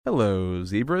Hello,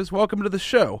 zebras. Welcome to the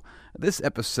show. This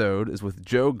episode is with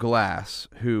Joe Glass,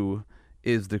 who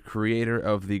is the creator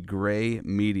of the Gray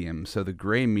Medium. So the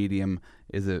Gray Medium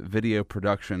is a video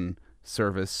production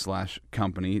service /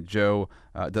 company. Joe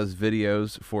does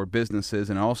videos for businesses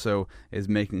and also is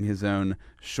making his own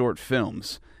short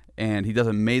films. And he does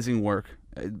amazing work.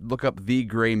 Look up The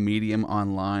Gray Medium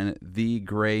online,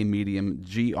 thegraymedium,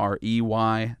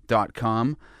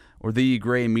 GREY.com, or The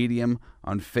Gray Medium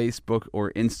on Facebook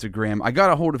or Instagram. I got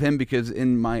a hold of him because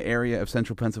in my area of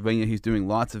central Pennsylvania, he's doing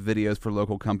lots of videos for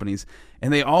local companies,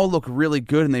 and they all look really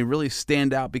good, and they really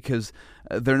stand out because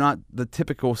they're not the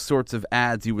typical sorts of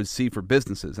ads you would see for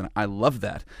businesses, and I love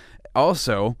that.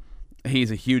 Also, he's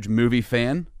a huge movie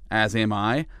fan, as am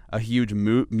I, a huge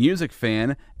music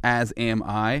fan, as am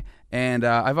I, and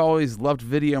I've always loved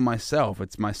video myself.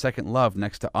 It's my second love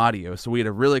next to audio. So we had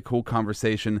a really cool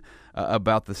conversation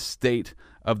about the state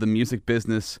of the music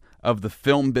business, of the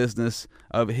film business,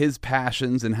 of his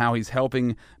passions and how he's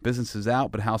helping businesses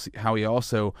out, but how he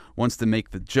also wants to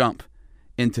make the jump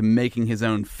into making his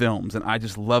own films. And I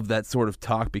just love that sort of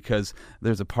talk because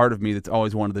there's a part of me that's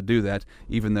always wanted to do that,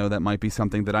 even though that might be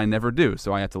something that I never do.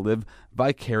 So I have to live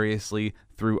vicariously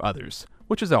through others,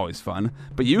 which is always fun.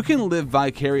 But you can live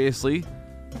vicariously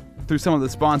through some of the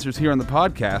sponsors here on the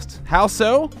podcast. How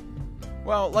so?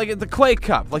 Well, like at the Clay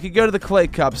Cup. Like you go to the Clay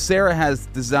Cup, Sarah has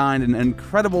designed an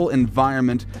incredible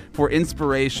environment for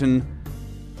inspiration,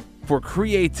 for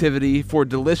creativity, for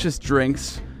delicious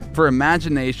drinks, for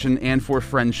imagination, and for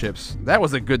friendships. That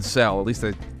was a good sell, at least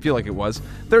I feel like it was.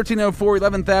 1304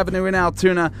 11th Avenue in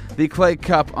Altoona, the Clay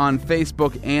Cup on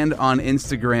Facebook and on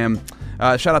Instagram.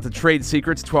 Shout out to Trade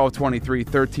Secrets, 1223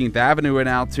 13th Avenue in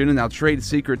Altoona. Now, Trade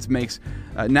Secrets makes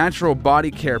natural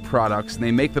body care products, and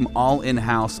they make them all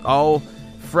in-house, all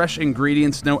fresh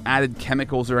ingredients, no added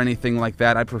chemicals or anything like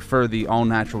that. I prefer the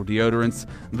all-natural deodorants,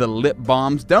 the lip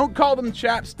balms. Don't call them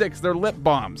chapsticks, they're lip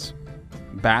balms.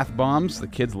 Bath bombs, the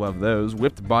kids love those.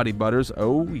 Whipped body butters,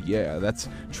 oh yeah. That's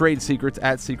Trade Secrets,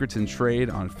 at Secrets and Trade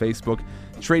on Facebook.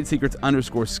 Trade Secrets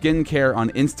 _skincare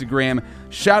on Instagram.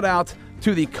 Shout out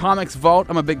to the Comics Vault.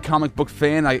 I'm a big comic book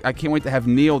fan. I can't wait to have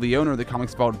Neil, the owner of the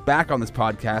Comics Vault, back on this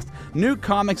podcast. New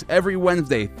comics every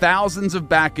Wednesday. Thousands of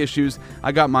back issues.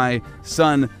 I got my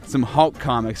son some Hulk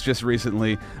comics just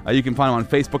recently. You can find them on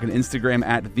Facebook and Instagram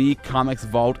at The Comics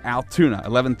Vault Altoona,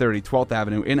 1130 12th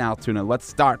Avenue in Altoona. Let's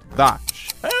start the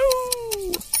show.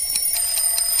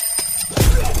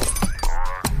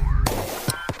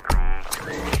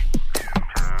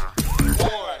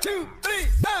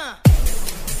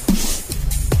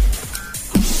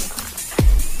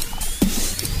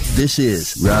 This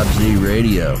is Rob Z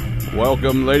Radio.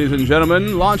 Welcome, ladies and gentlemen.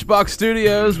 Launchbox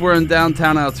Studios. We're in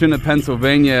downtown Altoona,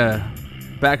 Pennsylvania.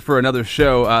 Back for another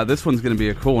show. This one's going to be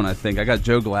a cool one, I think. I got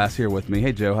Joe Glass here with me.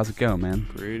 Hey, Joe. How's it going, man?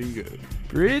 Pretty good.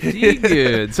 Pretty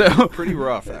good. So pretty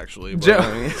rough, actually.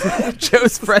 But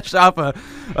Joe's fresh off a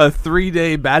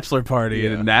 3-day bachelor party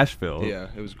in Nashville. Yeah,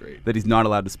 it was great. That he's not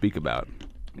allowed to speak about.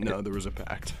 No, there was a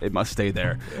pact. It must stay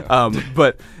there. Yeah.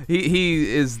 But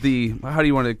he is the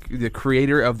the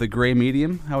creator of the Gray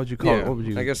Medium. How would you call it? What would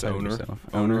you? I guess title owner. yourself?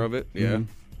 Owner of it. Yeah.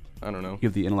 Mm-hmm. I don't know. You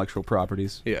have the intellectual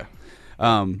properties. Yeah.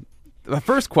 The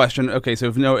first question. Okay,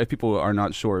 so if people are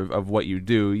not sure of what you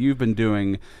do, you've been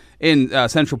doing in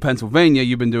central Pennsylvania.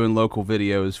 You've been doing local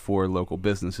videos for local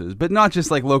businesses, but not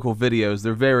just like local videos.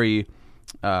 They're very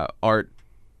art.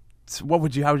 How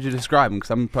would you describe them?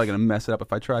 Because I'm probably going to mess it up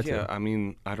if I try to. Yeah, I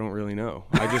mean, I don't really know.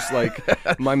 I just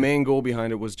my main goal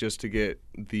behind it was just to get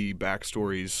the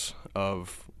backstories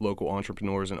of local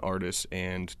entrepreneurs and artists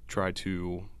and try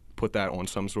to put that on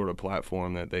some sort of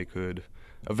platform that they could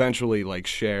eventually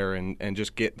share and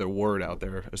just get the word out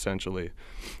there, essentially.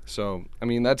 So, I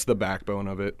mean, that's the backbone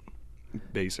of it,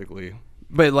 basically.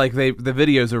 But the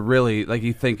videos are really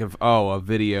you think of a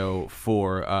video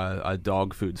for a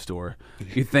dog food store.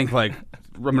 You think I'm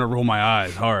gonna roll my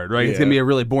eyes hard, right? Yeah. It's gonna be a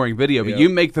really boring video, but you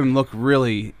make them look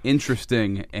really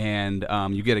interesting, and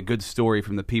you get a good story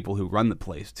from the people who run the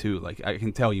place too. I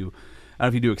can tell you, I don't know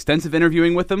if you do extensive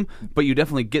interviewing with them, but you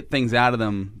definitely get things out of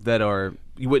them that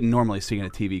you wouldn't normally see in a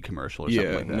TV commercial or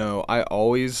something like that. No, I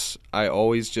always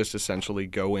just essentially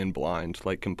go in blind,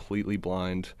 completely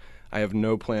blind. I have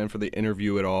no plan for the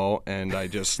interview at all, and I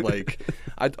just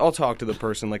I'll talk to the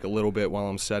person a little bit while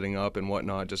I'm setting up and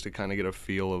whatnot, just to kind of get a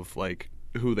feel of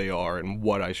who they are and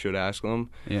what I should ask them.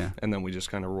 Yeah. And then we just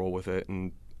kind of roll with it.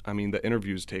 And I mean, the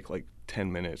interviews take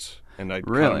 10 minutes, and I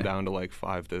cut them down to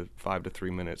 5 to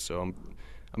 3 minutes. So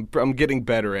I'm getting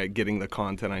better at getting the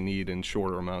content I need in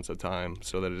shorter amounts of time,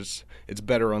 so that it's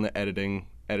better on the editing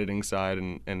editing side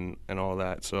and all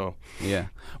that. So Yeah.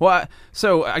 Well,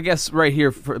 so I guess right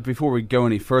here, before we go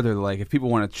any further, like if people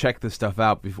want to check this stuff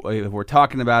out, if we're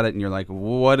talking about it and you're like,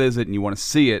 what is it, and you want to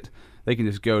see it, they can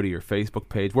just go to your Facebook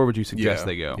page. Where would you suggest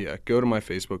they go? Yeah, go to my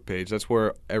Facebook page. That's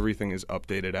where everything is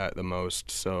updated at the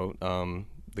most. So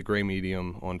The Gray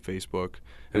Medium on Facebook,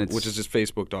 which is just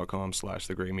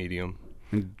facebook.com/The Gray Medium.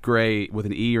 And Gray with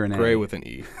an E or an A? Gray with an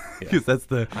E. Because that's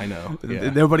the... I know. Yeah.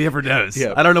 Nobody ever knows.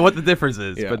 Yeah. I don't know what the difference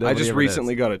is. Yeah. But I just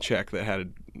recently knows. got a check that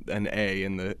had an A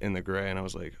in the gray, and I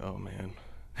was like, oh man.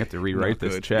 I have to rewrite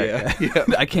this good. check. Yeah.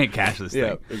 I can't cash this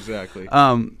Yeah, thing. exactly.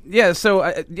 Yeah, so,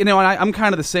 and I'm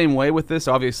kind of the same way with this.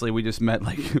 Obviously, we just met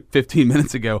like 15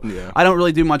 minutes ago. Yeah. I don't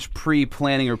really do much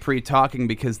pre-planning or pre-talking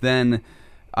because then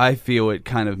I feel it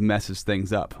kind of messes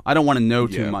things up. I don't want to know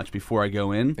too much before I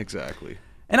go in. Exactly.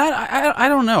 And I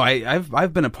don't know.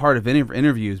 I've been a part of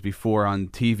interviews before on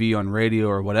TV, on radio,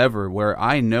 or whatever, where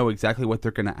I know exactly what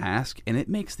they're going to ask, and it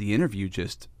makes the interview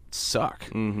just suck.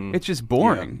 Mm-hmm. It's just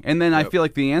boring. Yeah. And then I feel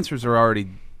like the answers are already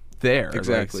there.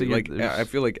 Exactly. Like, I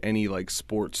feel like any like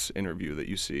sports interview that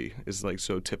you see is like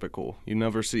so typical. You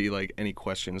never see like any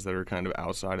questions that are kind of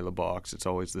outside of the box. It's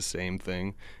always the same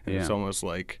thing, and it's almost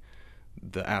like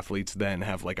the athletes then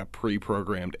have like a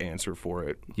pre-programmed answer for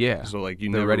it. Yeah. So like They're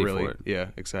never ready really. for it. Yeah,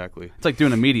 exactly. It's like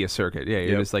doing a media circuit. Yeah,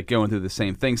 you're just like going through the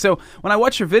same thing. So when I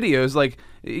watch your videos, like,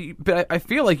 but I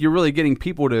feel like you're really getting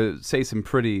people to say some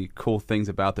pretty cool things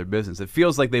about their business. It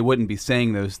feels like they wouldn't be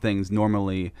saying those things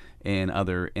normally in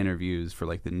other interviews for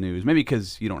like the news. Maybe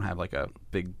because you don't have like a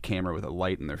big camera with a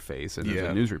light in their face and there's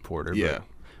a news reporter. Yeah.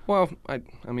 But Well,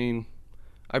 I mean,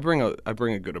 I bring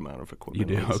a good amount of equipment.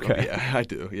 You do? So, Okay. yeah, I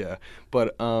do. Yeah,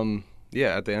 but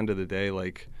yeah. At the end of the day,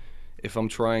 like, if I'm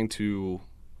trying to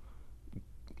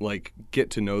like get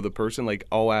to know the person, like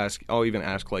I'll even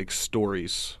ask like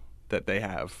stories that they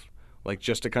have, like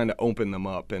just to kind of open them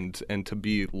up and to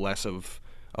be less of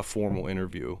a formal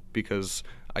interview, because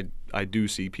I do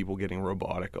see people getting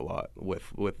robotic a lot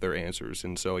with their answers,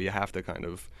 and so you have to kind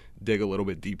of dig a little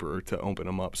bit deeper to open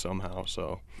them up somehow.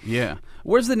 So yeah,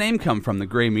 where's the name come from? The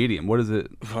Gray Medium. What is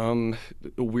it?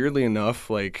 Weirdly enough,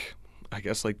 like I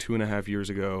guess like 2.5 years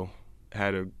ago,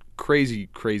 had a crazy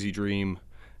dream,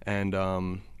 and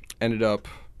ended up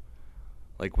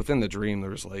like within the dream there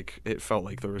was like it felt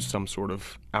like there was some sort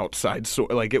of outside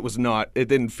like it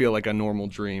didn't feel like a normal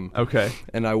dream. Okay.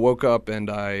 And I woke up and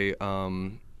I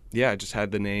just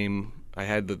had the name. I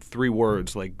had the 3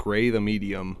 words like Gray the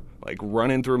Medium like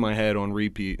running through my head on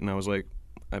repeat, and I was like,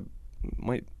 I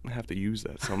might have to use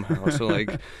that somehow. So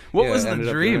like, what was the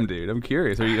dream, dude? I'm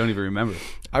curious. Or you don't even remember?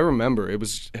 I remember it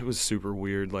was super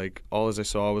weird. Like all as I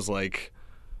saw was like,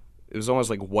 it was almost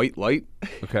like white light,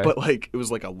 Okay. but like it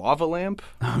was like a lava lamp.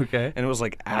 Okay. And it was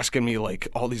like asking me like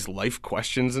all these life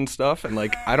questions and stuff, and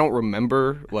like I don't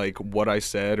remember like what I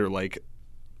said or like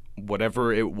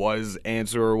whatever it was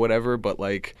answer or whatever, but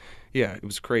like yeah, it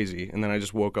was crazy. And then I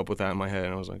just woke up with that in my head,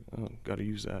 and I was like, oh, gotta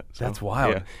use that. So, That's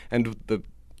wild. Yeah. And the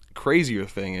crazier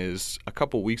thing is, a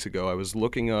couple weeks ago I was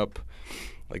looking up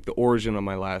like the origin of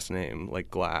my last name, like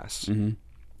Glass,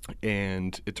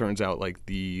 and it turns out like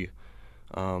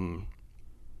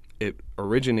it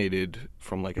originated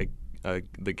from like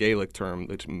the Gaelic term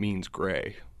that means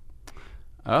gray.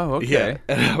 Oh, okay. Yeah,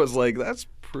 and I was like, that's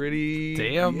pretty.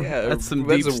 Damn, yeah, that's some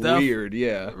deep stuff. Weird,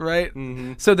 yeah. Right.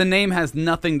 Mm-hmm. So the name has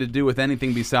nothing to do with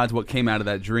anything besides what came out of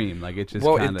that dream. Like it just.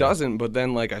 Well, kinda... it doesn't. But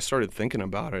then, like, I started thinking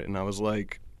about it, and I was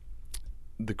like,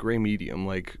 the Gray Medium,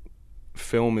 like,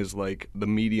 film is like the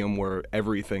medium where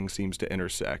everything seems to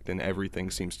intersect and everything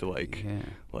seems to like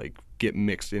get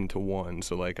mixed into one.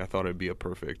 So like, I thought it'd be a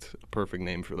perfect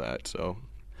name for that. So.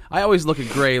 I always look at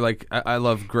gray, like, I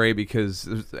love gray because,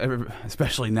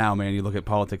 especially now, man, you look at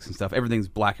politics and stuff, everything's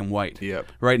black and white. Yep.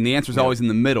 Right? And the answer's always in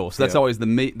the middle. So that's always the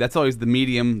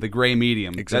medium, the gray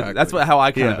medium. Exactly. That's how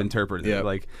I kind of interpret it. Yep.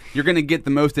 Like, you're going to get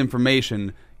the most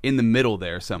information in the middle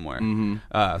there somewhere. Mm-hmm.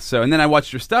 And then I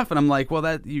watched your stuff, and I'm like,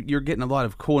 well, you're getting a lot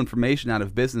of cool information out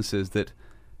of businesses that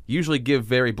usually give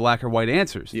very black or white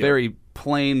answers, very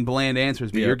plain, bland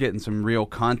answers, but you're getting some real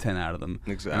content out of them.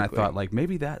 Exactly. And I thought, like,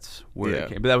 maybe that's where it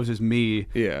came. But that was just me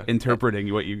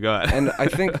interpreting what you got. And I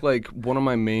think, like, one of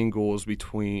my main goals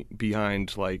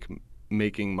behind, like,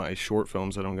 making my short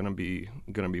films that I'm gonna be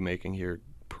making here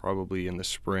probably in the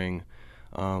spring,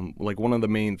 like, one of the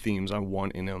main themes I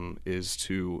want in them is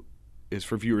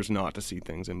for viewers not to see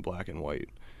things in black and white.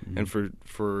 Mm-hmm. And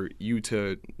for you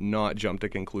to not jump to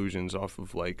conclusions off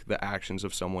of like the actions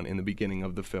of someone in the beginning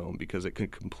of the film, because it can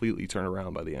completely turn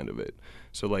around by the end of it.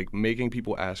 So like making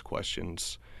people ask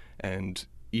questions and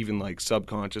even like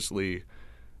subconsciously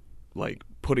like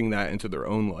putting that into their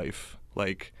own life,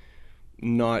 like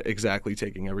not exactly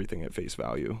taking everything at face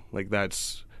value. Like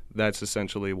that's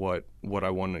essentially what I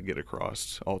want to get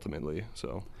across ultimately.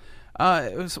 So.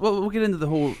 Well, we'll get into the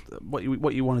whole what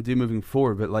you want to do moving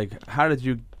forward, but like, how did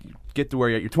you get to where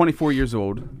you're at? You're 24 years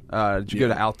old. Did you go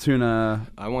to Altoona?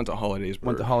 I went to Hollidaysburg.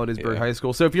 Went to Hollidaysburg High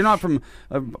School. So if you're not from,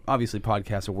 obviously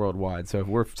podcasts are worldwide. So if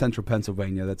we're Central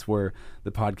Pennsylvania, that's where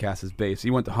the podcast is based. So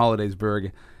you went to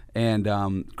Hollidaysburg,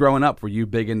 and growing up, were you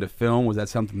big into film? Was that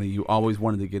something that you always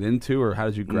wanted to get into, or how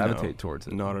did you gravitate towards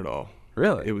it? Not at all.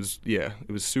 Really? It was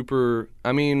super.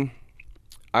 I mean,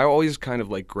 I always kind of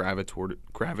like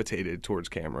gravitated towards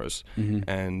cameras,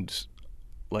 and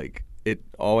like it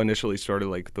all initially started,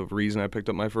 like the reason I picked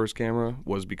up my first camera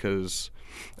was because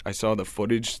I saw the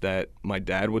footage that my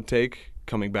dad would take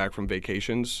coming back from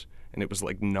vacations, and it was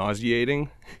like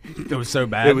nauseating. It was so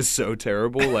bad. It was so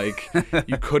terrible. Like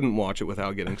you couldn't watch it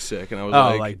without getting sick. And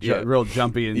I was real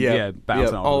jumpy and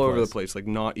bouncing all over the place, like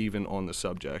not even on the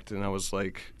subject. And I was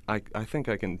like, I think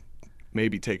I can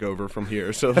maybe take over from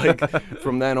here. So like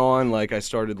from then on, like I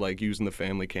started like using the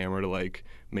family camera to like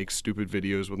make stupid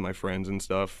videos with my friends and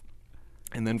stuff.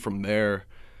 And then from there,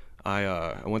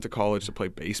 I went to college to play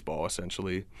baseball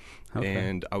essentially,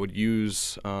 and I would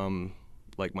use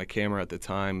like my camera at the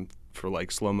time for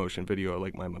like slow motion video,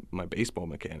 like my baseball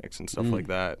mechanics and stuff like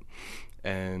that.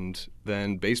 And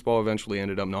then baseball eventually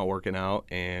ended up not working out,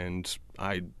 and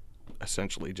I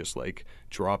essentially just like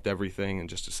dropped everything and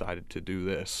just decided to do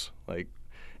this. Like,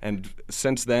 and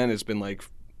since then it's been like,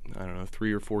 I don't know,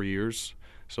 3 or 4 years.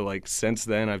 So like since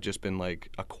then I've just been like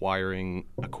acquiring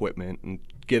equipment and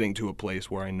getting to a place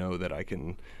where I know that I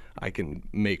can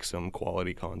make some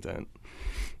quality content.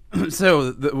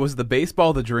 So was the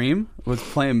baseball the dream? Was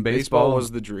playing baseball? Baseball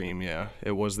was the dream. Yeah,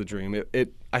 it was the dream.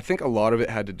 I think a lot of it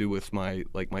had to do with my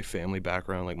family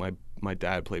background. Like my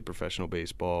dad played professional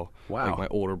baseball. Wow. Like my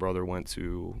older brother went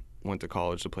to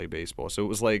college to play baseball. So it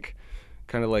was like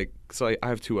kind of like, so I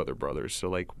have 2 other brothers. So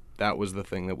like that was the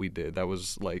thing that we did. That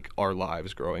was like our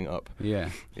lives growing up. Yeah.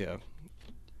 Yeah.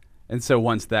 And so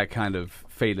once that kind of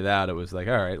faded out, it was like,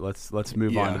 all right, let's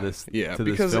move on to this. Yeah, to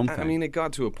because this film thing. I mean, it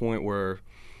got to a point where,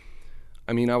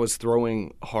 I mean, I was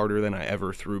throwing harder than I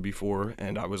ever threw before,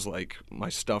 and I was like, my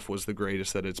stuff was the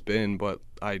greatest that it's been, but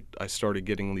I started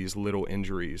getting these little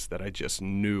injuries that I just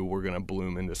knew were going to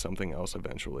bloom into something else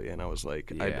eventually, and I was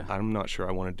like, I'm not sure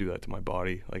I want to do that to my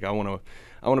body. Like, I want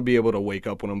to be able to wake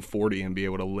up when I'm 40 and be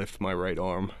able to lift my right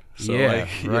arm. So,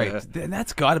 right. And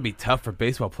that's got to be tough for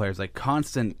baseball players, like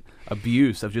constant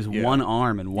abuse of just one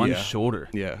arm and one shoulder.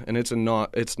 Yeah, and it's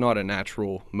not a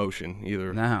natural motion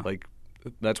either. No. Like,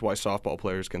 that's why softball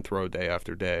players can throw day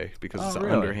after day, because it's an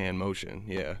underhand motion.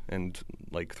 Yeah, and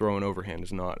like throwing overhand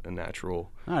is not a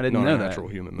natural. I didn't know that. Natural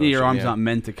human motion. Your arm's not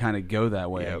meant to kind of go that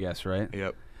way, Yep. I guess, right?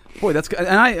 Yep. Boy, that's good.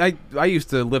 And I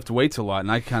used to lift weights a lot,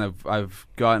 and I've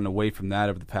gotten away from that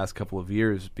over the past couple of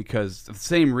years because of the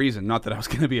same reason. Not that I was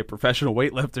going to be a professional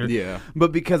weightlifter,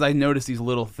 but because I noticed these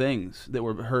little things that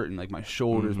were hurting, like my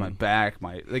shoulders, my back,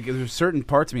 there's certain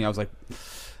parts of me I was like,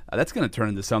 that's going to turn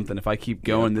into something if I keep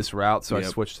going this route. So I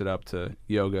switched it up to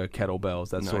yoga,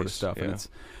 kettlebells, that sort of stuff,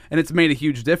 and it's made a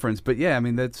huge difference. But yeah, I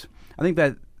mean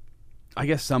I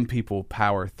guess some people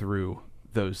power through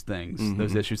those things,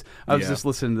 those issues. I was just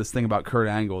listening to this thing about Kurt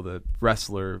Angle, the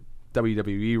wrestler,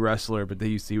 WWE wrestler, but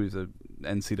he was a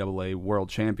NCAA world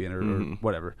champion or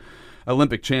whatever,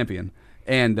 Olympic champion,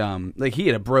 and like he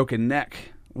had a broken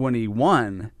neck when he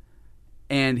won.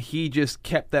 And he just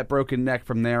kept that broken neck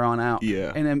from there on out.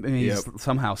 Yeah. And I mean, he's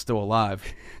somehow still alive.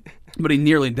 But he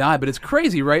nearly died. But it's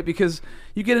crazy, right? Because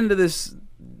you get into this,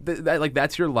 like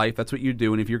that's your life. That's what you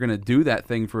do. And if you're going to do that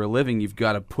thing for a living, you've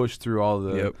got to push through all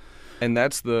the... Yep. And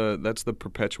that's the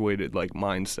perpetuated like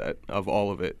mindset of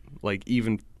all of it. Like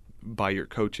even by your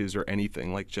coaches or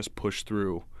anything, like just push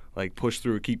through. Like push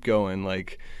through, keep going.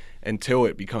 Like... until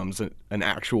it becomes an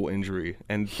actual injury.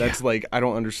 And that's like, I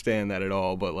don't understand that at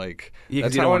all, but like,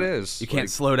 that's how it is. You can't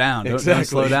slow down. Don't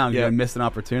slow down. You're going to miss an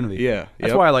opportunity. Yeah.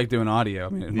 That's why I like doing audio. I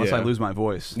mean, unless I lose my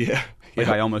voice. Yeah. Like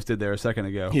I almost did there a second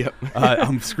ago. Yep.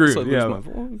 I'm screwed.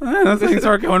 Things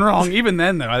are going wrong. Even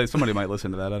then, though, somebody might listen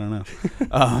to that. I don't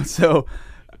know. So,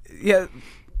 yeah.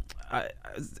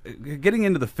 Getting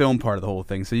into the film part of the whole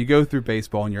thing, so you go through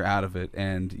baseball and you're out of it,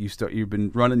 and you've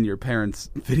been running your parents'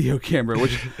 video camera,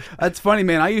 which that's funny,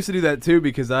 man. I used to do that too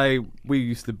because we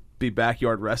used to be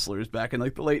backyard wrestlers back in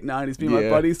like the late 90s, me and my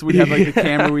buddies. So we'd have like the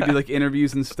camera, we'd do like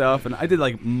interviews and stuff, and I did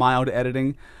like mild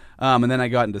editing, and then I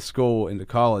got into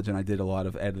college, and I did a lot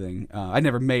of editing. I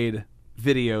never made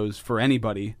videos for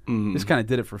anybody, just kind of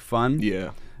did it for fun.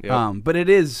 Yeah. But it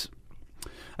is.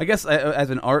 I guess as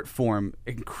an art form,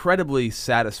 incredibly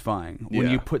satisfying when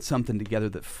Yeah. you put something together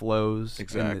that flows and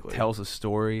Exactly. it tells a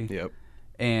story. Yep.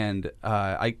 And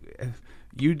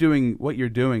you doing what you're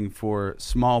doing for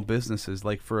small businesses,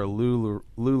 like for a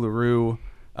LuLaRoe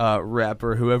rep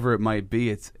or whoever it might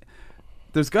be,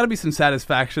 there's got to be some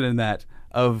satisfaction in that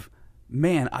of,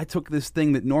 man, I took this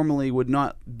thing that normally would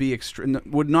not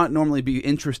normally be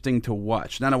interesting to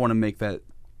watch. And I don't want to make that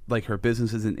like her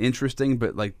business isn't interesting,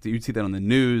 but like you'd see that on the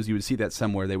news, you would see that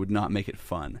somewhere, they would not make it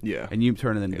fun. Yeah. And you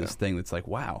turn it into Yeah. this thing that's like,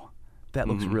 wow, that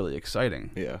looks really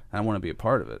exciting. Yeah. And I want to be a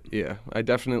part of it. Yeah, I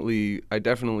definitely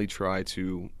try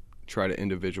to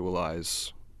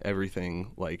individualize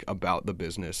everything like about the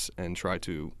business and try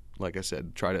to, like I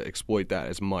said, try to exploit that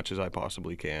as much as I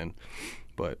possibly can.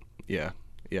 But yeah,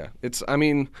 I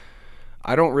mean,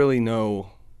 I don't really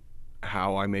know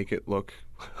how I make it look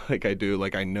like I do.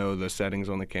 Like I know the settings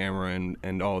on the camera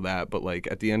and all that, but like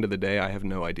at the end of the day, I have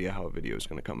no idea how a video is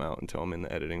going to come out until I'm in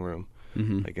the editing room.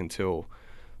 Like until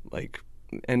like,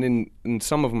 and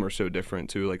some of them are so different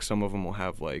too. Like some of them will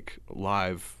have like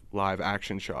live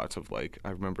action shots of like,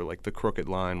 I remember like The Crooked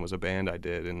Line was a band I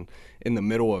did, and in the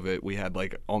middle of it we had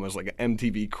like almost like an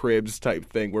MTV Cribs type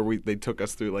thing where they took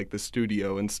us through like the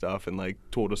studio and stuff and like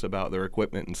told us about their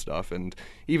equipment and stuff. And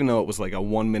even though it was like a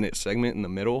 1-minute segment in the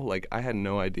middle, like I had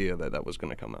no idea that was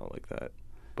going to come out like that.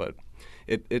 But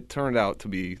it turned out to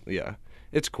be, yeah,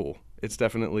 it's cool. It's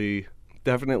definitely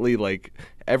like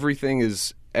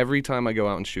every time I go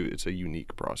out and shoot, it's a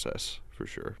unique process for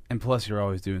sure. And plus, you're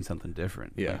always doing something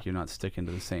different. Yeah. Like you're not sticking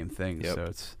to the same thing. Yep. So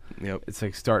it's Yep. it's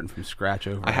like starting from scratch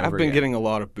over. I and have over been again. getting a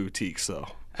lot of boutiques though.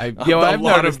 I've a lot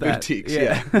noticed of that. boutiques.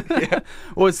 Yeah.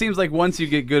 Well, it seems like once you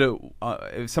get good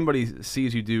at, if somebody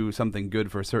sees you do something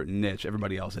good for a certain niche,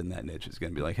 everybody else in that niche is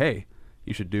going to be like, "Hey,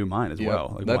 you should do mine as Yep.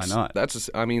 well." Like, why not?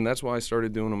 That's why I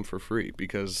started doing them for free,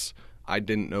 because I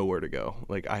didn't know where to go.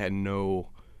 Like I had no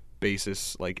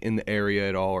basis like in the area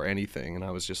at all or anything, and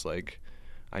I was just like,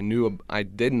 I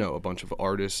did know a bunch of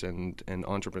artists and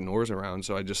entrepreneurs around,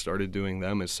 so I just started doing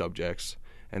them as subjects,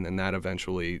 and then that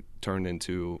eventually turned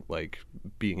into like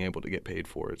being able to get paid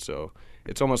for it. So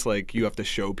it's almost like you have to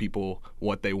show people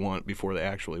what they want before they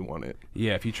actually want it.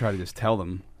 Yeah, if you try to just tell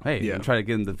them, hey, Yeah. and try to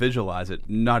get them to visualize it,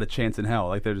 not a chance in hell.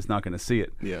 Like they're just not going to see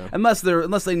it. Yeah. Unless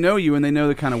they know you and they know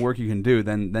the kind of work you can do,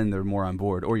 then they're more on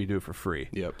board. Or you do it for free.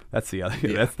 Yep. That's the other.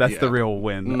 Yeah, That's yeah. the real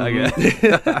win. I guess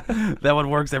that one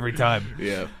works every time.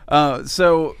 Yeah.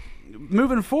 So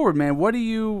moving forward, man,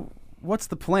 what's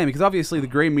the plan? Because obviously the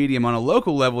gray medium on a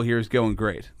local level here is going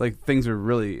great. Like things are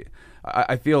really.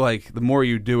 I feel like the more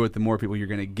you do it, the more people you're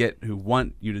going to get who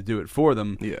want you to do it for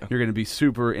them. Yeah. You're going to be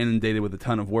super inundated with a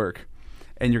ton of work,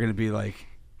 and you're going to be like,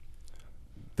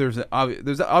 there's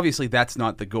obviously that's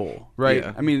not the goal, right?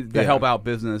 Yeah. I mean, to Yeah. help out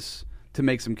business, to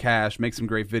make some cash, make some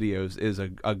great videos is a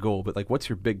goal. But like, what's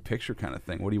your big picture kind of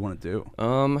thing? What do you want to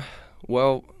do?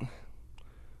 Well,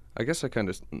 I guess I kind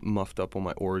of muffed up on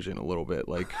my origin a little bit.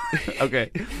 Like, Okay,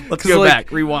 let's 'Cause, go like-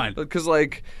 back, rewind. because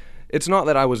like, it's not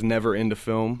that I was never into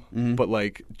film, Mm-hmm. but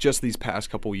like just these past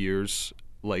couple years,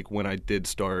 like when I did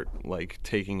start like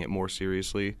taking it more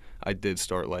seriously, I did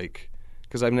start like,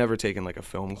 because I've never taken like a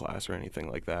film class or anything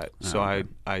like that. So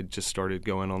I just started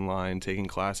going online, taking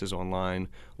classes online,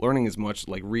 learning as much,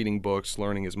 like reading books,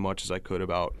 learning as much as I could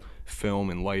about film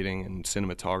and lighting and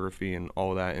cinematography and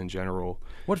all that in general.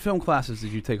 What film classes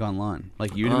did you take online?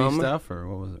 Like Udemy stuff, or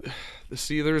what was it?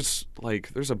 See, there's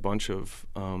a bunch of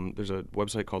there's a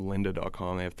website called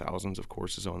lynda.com. They have thousands of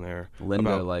courses on there.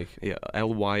 Lynda, like- yeah,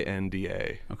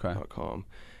 LYNDA. Okay. .com.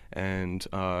 And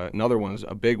another one is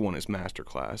a big one is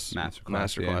Masterclass.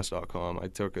 Masterclass, yeah. Masterclass.com. I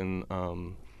took an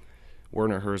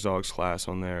Werner Herzog's class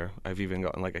on there. I've even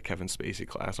gotten like a Kevin Spacey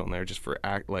class on there just for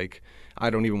like I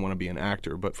don't even want to be an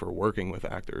actor, but for working with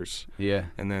actors. Yeah,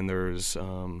 And then there's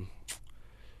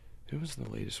who was the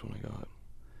latest one I got?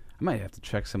 I might have to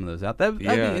check some of those out. That'd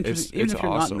Yeah, be interesting. it's Even if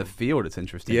you're not in the awesome. field, it's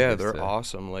interesting. Yeah, just they're to-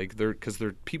 awesome. Like because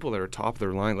they're people that are top of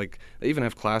their line. Like they even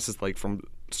have classes like from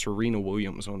Serena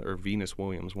Williams on there, or Venus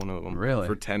Williams, one of them. Really?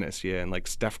 For tennis, yeah, and like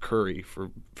Steph Curry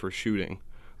for shooting,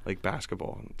 like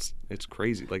basketball. It's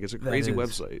crazy. Like it's a crazy is.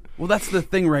 website. Well, that's the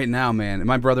thing right now, man. And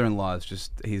my brother-in-law is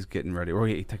he's getting ready, or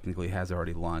he technically has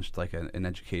already launched like an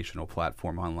educational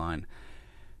platform online.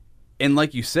 And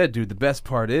like you said, dude, the best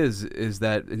part is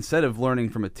that instead of learning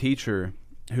from a teacher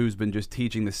who's been just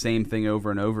teaching the same thing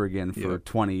over and over again for Yeah.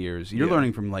 20 years, you're Yeah.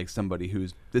 learning from like somebody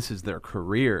this is their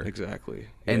career. Exactly.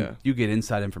 And yeah. you get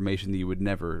inside information that you would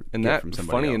never And get that, from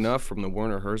somebody funny else. enough, from the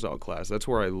Werner Herzog class, that's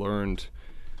where I learned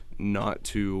not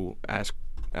to ask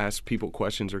people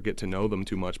questions or get to know them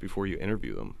too much before you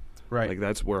interview them. Right. Like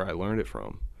that's where I learned it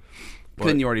from.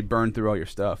 Then you already burned through all your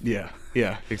stuff. Yeah,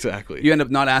 exactly. You end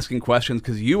up not asking questions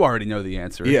because you already know the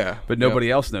answer. Yeah, but nobody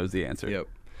else knows the answer. Yep.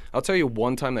 I'll tell you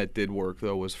one time that did work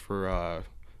though was for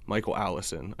Michael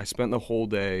Allison. I spent the whole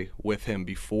day with him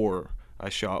before I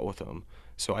shot with him,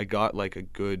 so I got like a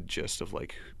good gist of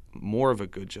more of a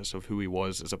good gist of who he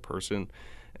was as a person,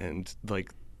 and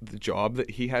like the job that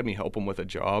he had me help him with a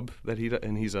job that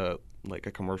and he's a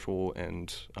commercial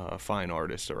and fine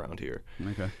artist around here.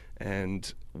 Okay.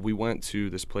 And we went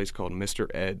to this place called Mr.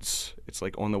 Ed's. It's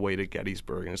like on the way to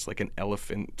Gettysburg, and it's like an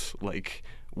elephant, like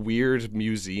weird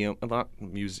museum. Not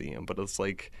museum, but it's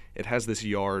like it has this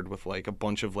yard with like a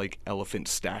bunch of like elephant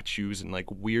statues and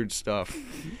like weird stuff.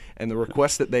 And the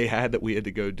request that they had that we had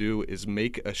to go do is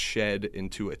make a shed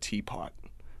into a teapot.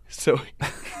 So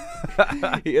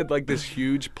he had like this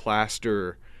huge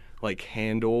plaster like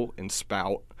handle and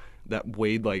spout that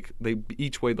weighed they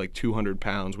each weighed like 200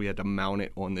 pounds. We had to mount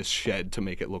it on this shed to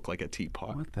make it look like a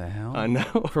teapot. What the hell? I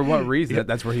know. For what reason? Yeah.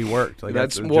 That's where he worked. Like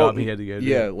that's the job he had to go do.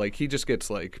 Yeah, like he just gets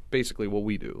like basically what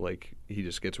we do. Like he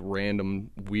just gets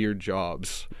random weird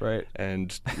jobs. Right.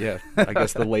 And yeah, I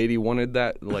guess the lady wanted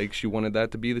that. Like she wanted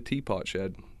that to be the teapot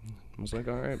shed. I was like,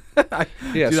 all right.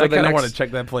 Yeah. Dude, so I kind of next, want to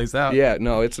check that place out. Yeah.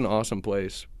 No, it's an awesome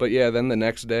place. But yeah, then the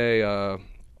next day.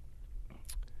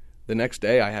 The next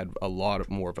day, I had a lot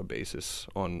more of a basis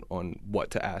on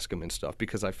what to ask him and stuff,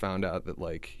 because I found out that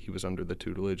like he was under the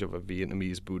tutelage of a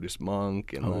Vietnamese Buddhist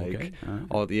monk and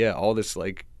all this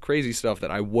like crazy stuff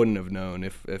that I wouldn't have known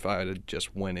if I had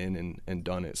just went in and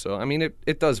done it. So I mean,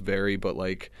 it does vary, but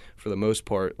like for the most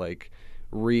part, like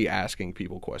re-asking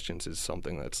people questions is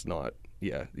something that's not.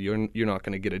 Yeah, you're not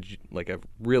going to get a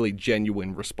really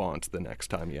genuine response the next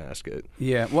time you ask it.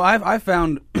 Yeah, well, I've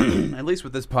found at least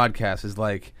with this podcast is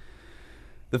like.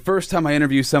 The first time I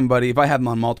interview somebody, if I have them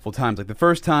on multiple times, like the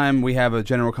first time we have a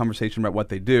general conversation about what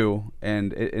they do,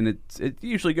 and it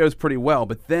usually goes pretty well.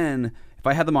 But then if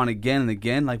I have them on again and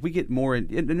again, like we get more, and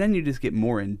then you just get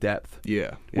more in depth.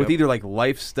 Yeah. With either like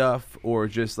life stuff or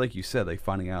just like you said, like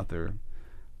finding out they're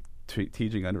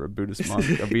teaching under a Buddhist monk,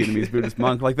 a Vietnamese Buddhist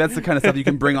monk. Like that's the kind of stuff you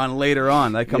can bring on later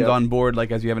on. That comes on board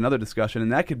like as you have another discussion,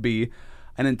 and that could be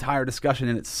an entire discussion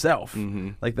in itself. Mm-hmm.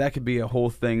 Like that could be a whole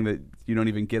thing that you don't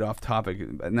even get off topic.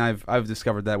 And I've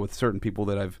discovered that with certain people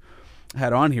that I've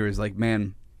had on here is like,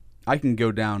 man, I can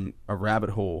go down a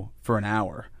rabbit hole for an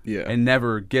hour and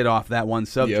never get off that one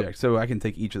subject. Yep. So I can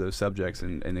take each of those subjects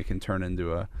and it can turn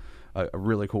into a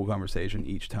really cool conversation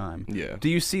each time. Yeah. Do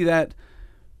you see that?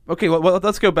 Okay, well,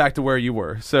 let's go back to where you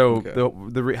were. So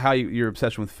how your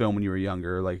obsession with film when you were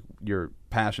younger, like your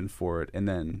passion for it, and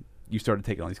then you started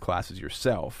taking all these classes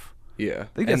yourself. Yeah.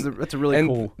 I think that's a really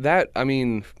cool. That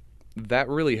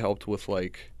really helped with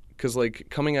because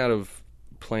coming out of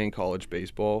playing college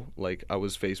baseball, like I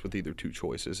was faced with either two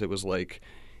choices. It was like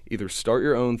either start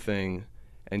your own thing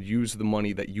and use the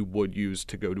money that you would use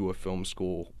to go to a film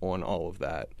school on all of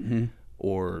that,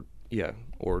 or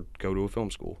go to a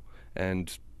film school.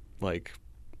 And like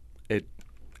it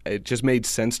just made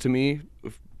sense to me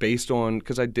based on,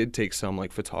 because I did take some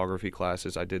like photography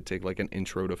classes. I did take like an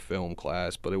intro to film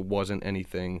class, but it wasn't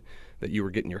anything that you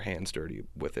were getting your hands dirty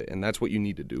with it. And that's what you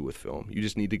need to do with film. You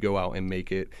just need to go out and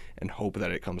make it and hope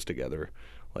that it comes together.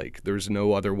 Like there's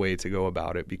no other way to go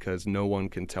about it, because no one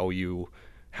can tell you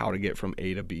how to get from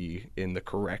A to B in the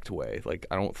correct way. Like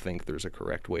I don't think there's a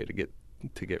correct way to get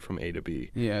from A to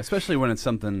B. Yeah, especially when it's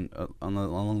something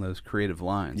along those creative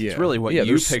lines. Yeah. It's really what you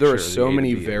picture. There are so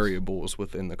many variables variables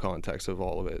within the context of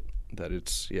all of it that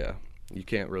it's, you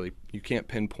can't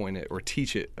pinpoint it or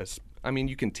teach it.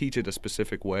 You can teach it a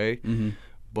specific way,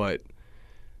 but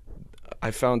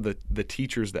I found that the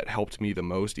teachers that helped me the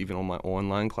most, even on my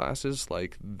online classes,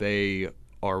 like they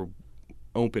are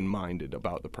open-minded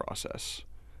about the process,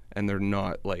 and they're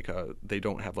not they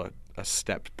don't have a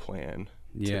stepped plan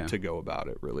to go about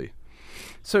it, really.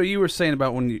 So you were saying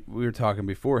about we were talking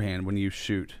beforehand, when you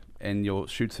shoot and you'll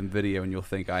shoot some video and you'll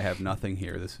think, I have nothing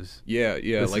here. This is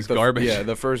this is garbage. Yeah,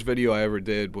 the first video I ever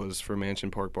did was for Mansion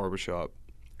Park Barbershop,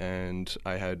 and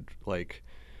I had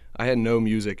no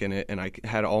music in it, and I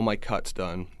had all my cuts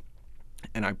done,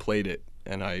 and I played it,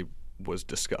 and I was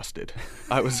disgusted.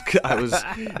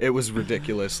 It was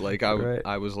ridiculous. Like I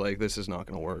was like, this is not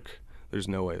going to work. There's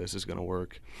no way this is going to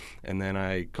work. And then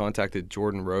I contacted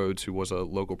Jordan Rhodes, who was a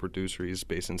local producer. He's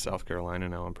based in South Carolina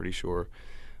now, I'm pretty sure.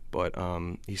 But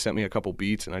he sent me a couple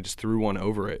beats, and I just threw one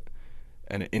over it,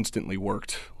 and it instantly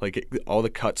worked. Like all the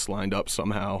cuts lined up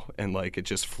somehow, and like it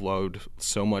just flowed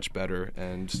so much better.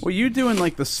 And well, you doing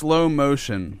like the slow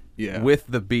motion with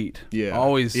the beat. Yeah.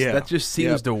 Always. Yeah. That just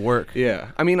seems to work.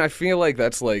 Yeah. I mean, I feel like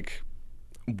that's like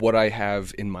what I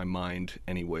have in my mind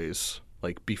anyways.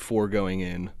 like before going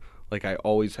in. Like I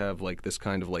always have like this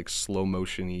kind of like slow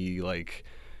motion-y, like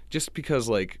just because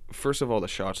like first of all the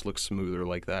shots look smoother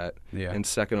like that, and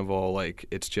second of all like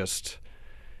it just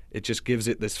gives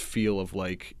it this feel of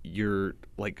like you're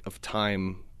like of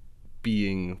time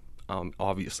being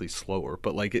obviously slower,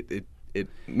 but like it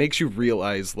makes you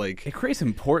realize like it creates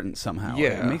importance somehow.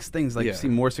 Yeah, it makes things like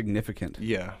seem more significant.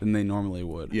 Yeah, than they normally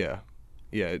would. Yeah,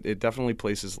 it definitely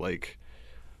places like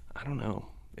I don't know.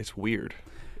 It's weird.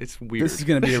 It's weird. This is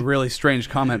going to be a really strange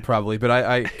comment probably, but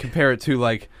I compare it to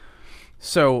like,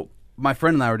 so my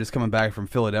friend and I were just coming back from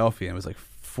Philadelphia, and it was like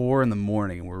 4 a.m,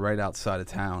 and we're right outside of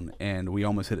town, and we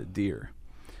almost hit a deer.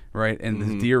 Right, and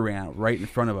this deer ran out right in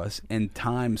front of us, and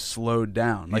time slowed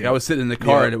down. Like I was sitting in the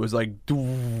car, and it was like,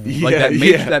 like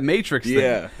that Matrix thing.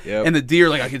 Yeah, and the deer,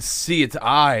 like I could see its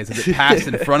eyes as it passed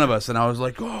in front of us, and I was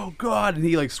like, "Oh God!" And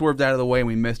he like swerved out of the way, and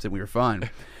we missed it. And we were fine.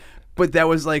 But that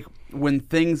was like when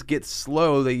things get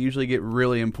slow, they usually get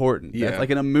really important. Yeah. That's like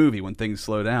in a movie when things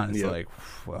slow down, it's like,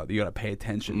 well, you got to pay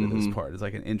attention to this part. It's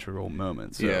like an integral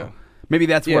moment. So maybe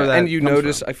that's where that and you comes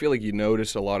notice. from. I feel like you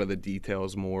notice a lot of the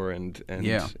details more, and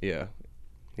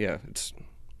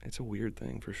it's a weird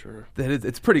thing for sure.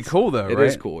 It's pretty cool though. It right?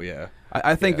 is cool, yeah.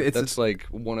 I think that's like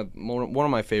one of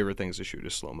my favorite things to shoot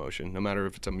is slow motion. No matter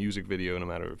if it's a music video, no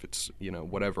matter if it's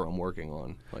whatever I'm working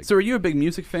on. Like, so, are you a big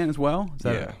music fan as well? Is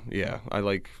that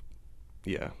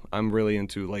I'm really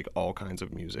into like all kinds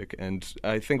of music, and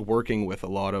I think working with a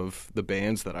lot of the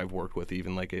bands that I've worked with,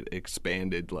 even like it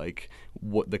expanded like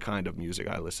what the kind of music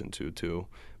I listen to too.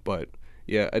 But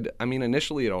yeah, I mean,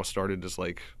 initially it all started as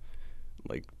like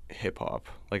hip hop.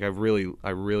 Like I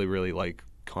really like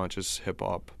conscious hip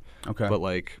hop. Okay. But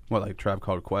like Tribe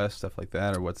Called Quest, stuff like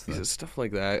that, or what's stuff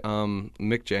like that?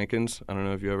 Mick Jenkins. I don't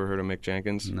know if you ever heard of Mick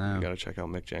Jenkins. No. You gotta check out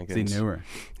Mick Jenkins. Is he newer?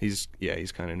 He's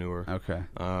kind of newer. Okay.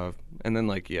 And then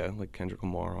like Kendrick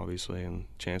Lamar, obviously, and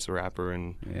Chance the Rapper,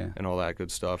 and all that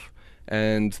good stuff.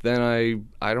 And then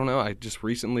I don't know. I just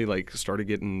recently like started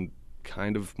getting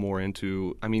kind of more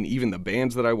into. I mean, even the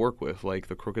bands that I work with, like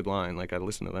the Crooked Line, like I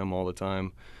listen to them all the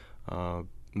time.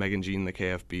 Megan Jean, the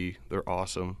KFB, they're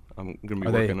awesome. I'm gonna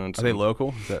be working on some. Are they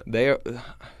local? They are.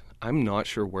 I'm not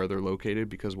sure where they're located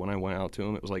because when I went out to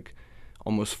them, it was like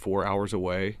almost 4 hours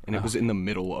away, and it was in the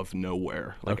middle of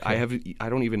nowhere. Like I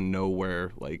don't even know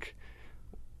where like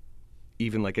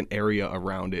even like an area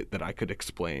around it that I could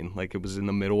explain. Like it was in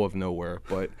the middle of nowhere,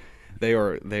 but they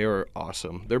are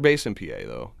awesome. They're based in PA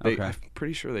though. I'm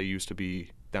pretty sure they used to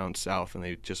be down south and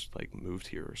they just like moved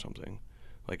here or something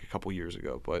like a couple years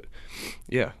ago. But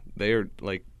yeah, they are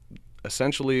like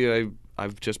essentially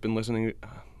I've just been listening.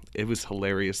 It was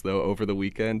hilarious though over the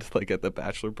weekend, like at the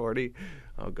bachelor party.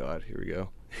 Oh God, here we go.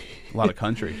 A lot of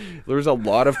country. There was a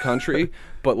lot of country,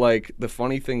 but like the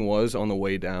funny thing was on the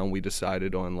way down we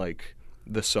decided on like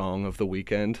the song of the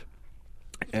weekend,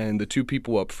 and the two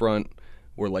people up front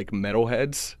were like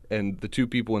metalheads, and the two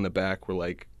people in the back were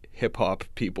like hip hop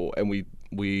people, and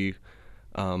we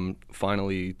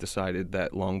finally decided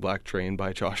that Long Black Train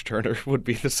by Josh Turner would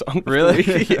be the song. Really?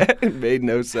 Yeah, it made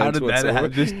no sense. How did whatsoever.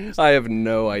 that happen? I have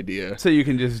no idea. So you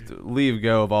can just leave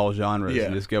go of all genres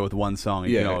and just go with one song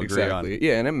you can all agree on.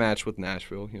 Yeah, and it matched with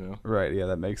Nashville, Right, yeah,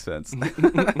 that makes sense.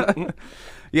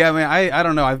 Yeah, I mean, I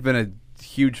don't know. I've been a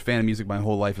huge fan of music my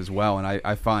whole life as well, and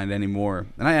I find anymore,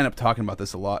 and I end up talking about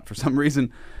this a lot for some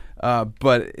reason,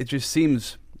 but it just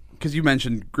seems, because you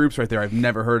mentioned groups right there, I've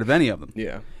never heard of any of them.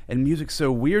 Yeah. And music's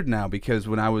so weird now because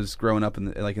when I was growing up in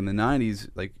the 90s,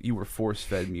 like you were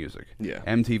force-fed music. Yeah.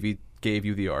 MTV gave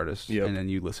you the artists, and then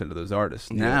you listen to those artists.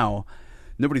 Yep. Now,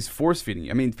 nobody's force-feeding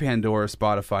you. I mean, Pandora,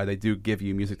 Spotify, they do give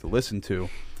you music to listen to,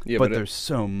 but there's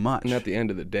so much. And at the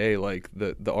end of the day, like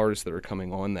the artists that are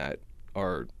coming on that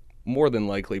are more than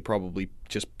likely probably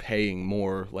just paying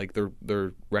more, like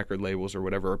their record labels or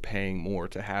whatever are paying more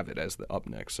to have it as the up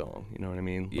next song. You know what I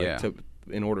mean? Yeah. Like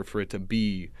in order for it to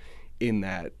be in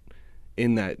that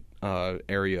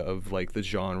area of like the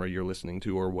genre you're listening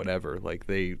to or whatever, like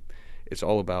it's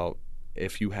all about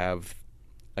if you have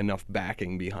enough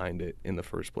backing behind it in the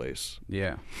first place.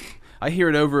 Yeah. I hear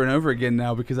it over and over again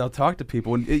now because I'll talk to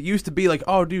people, and it used to be like,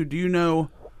 oh dude, do you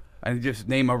know, I just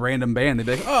name a random band, they'd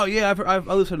be like, oh yeah, I've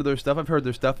listened to their stuff, I've heard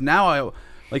their stuff. Now I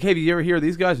like, hey, have you ever hear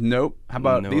these guys? Nope. How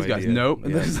about these guys? Nope.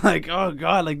 And it's like, oh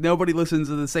God, like nobody listens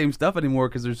to the same stuff anymore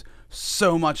because there's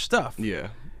so much stuff. Yeah.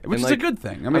 Which is like, a good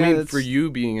thing. I mean, for you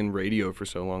being in radio for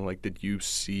so long, like, did you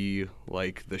see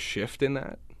like the shift in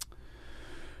that?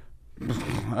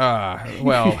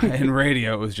 Well, in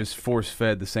radio, it was just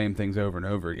force-fed the same things over and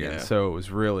over again. Yeah. So it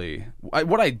was really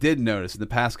what I did notice in the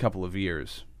past couple of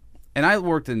years And I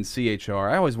worked in CHR.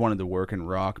 I always wanted to work in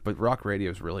rock, but rock radio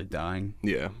is really dying.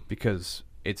 Yeah. Because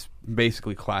it's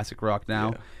basically classic rock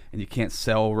now, Yeah. and you can't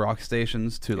sell rock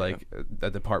stations to like a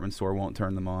department store won't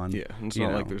turn them on. Yeah, and it's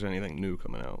not like there's anything new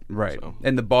coming out. Right. So.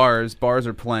 And the bars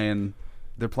are playing.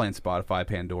 They're playing Spotify,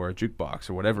 Pandora, jukebox,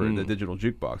 or whatever, the digital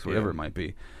jukebox, whatever it might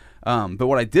be. But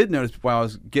what I did notice while I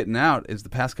was getting out is the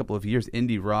past couple of years,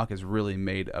 indie rock has really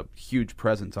made a huge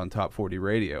presence on Top 40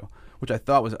 radio, which I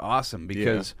thought was awesome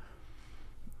because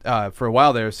for a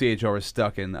while there, CHR was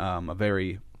stuck in a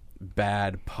very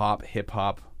bad pop,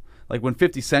 hip-hop. Like when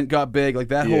 50 Cent got big, like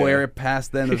that whole era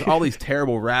passed then. There's all these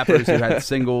terrible rappers who had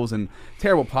singles and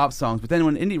terrible pop songs. But then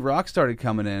when indie rock started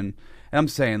coming in, and I'm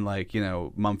saying like,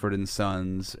 Mumford and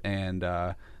Sons and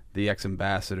the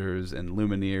Ex-Ambassadors and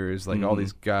Lumineers, like all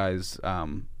these guys,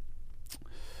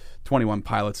 21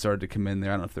 Pilots started to come in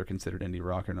there. I don't know if they're considered indie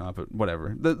rock or not, but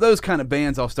whatever. Those kind of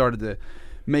bands all started to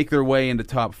make their way into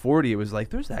Top 40. It was like,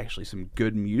 there's actually some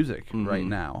good music right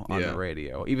now on the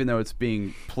radio. Even though it's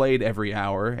being played every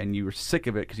hour and you were sick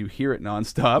of it because you hear it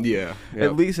nonstop. Yeah.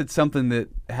 At least it's something that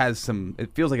has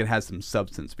it feels like it has some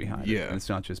substance behind it. Yeah. And it's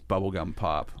not just bubblegum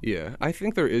pop. Yeah, I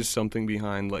think there is something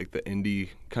behind like the indie,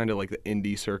 kind of like the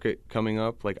indie circuit coming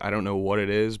up. Like I don't know what it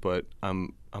is, but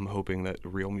I'm hoping that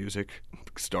real music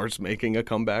starts making a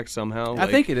comeback somehow. I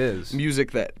think it is.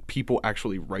 Music that people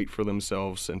actually write for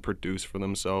themselves and produce for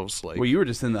themselves. Like, Well, you were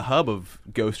just in the hub of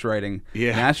ghostwriting.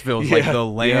 Yeah. Nashville's like Yeah. the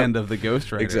land Yep. of the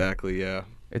ghostwriter. Exactly, yeah.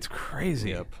 It's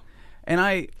crazy. Yep. And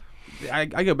I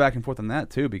go back and forth on that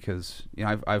too because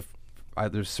I've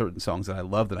there's certain songs that I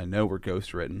love that I know were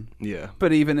ghostwritten. Yeah.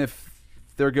 But even if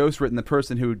they're ghostwritten, the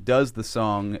person who does the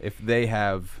song, if they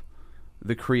have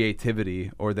the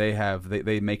creativity or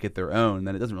they make it their own,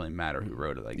 then it doesn't really matter who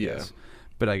wrote it, I guess.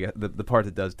 But I guess the part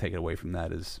that does take it away from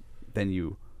that is then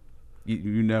you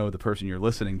know the person you're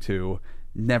listening to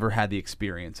never had the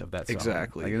experience of that song.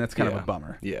 Exactly. Like, and that's kind of a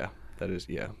bummer. Yeah, that is,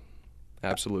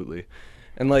 absolutely.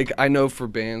 And like I know for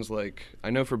bands like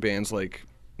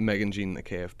Megan Jean and the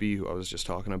KFB, who I was just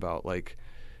talking about, like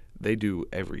they do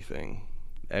everything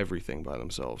by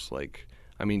themselves. Like,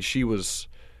 I mean, she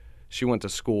went to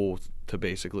school to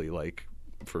basically like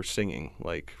for singing,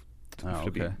 like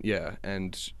to be,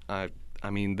 and I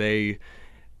mean, they,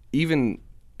 even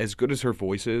as good as her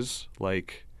voice is,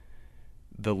 like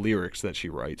the lyrics that she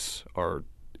writes are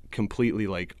completely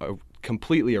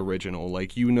completely original.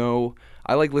 Like,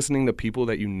 I like listening to people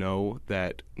that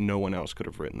that no one else could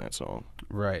have written that song.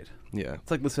 Right. Yeah.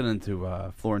 It's like listening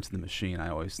to Florence and the Machine. I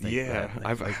always think that.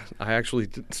 I actually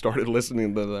started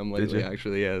listening to them lately. you?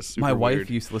 Actually, yeah. Super My wife weird.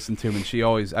 used to listen to him, and I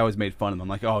always made fun of him. I'm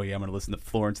like, oh yeah, I'm gonna listen to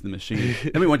Florence and the Machine.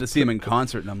 Then we went to see him in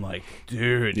concert, and I'm like,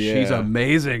 dude, she's Yeah.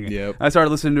 amazing. Yep. I started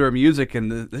listening to her music,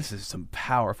 and this is some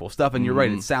powerful stuff. And you're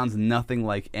right, it sounds nothing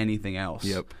like anything else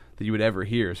Yep. that you would ever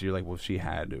hear. So you're like, well, she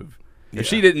had to have. Yeah. If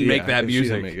she didn't make Yeah, that if she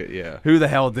didn't music, make it, who the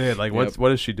hell did? Like, Yep.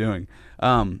 what is she doing?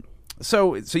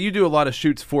 So you do a lot of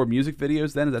shoots for music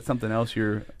videos. Then is that something else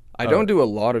you're? I don't do a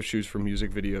lot of shoots for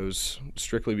music videos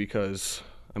strictly because,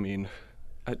 I mean,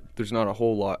 there's not a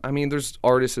whole lot. I mean, there's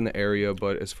artists in the area,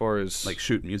 but as far as like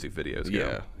shoot music videos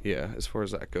go. yeah, as far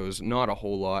as that goes, not a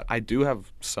whole lot. I do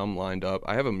have some lined up.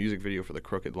 I have a music video for the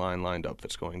Crooked Line lined up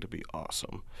that's going to be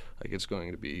awesome. Like, it's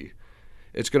going to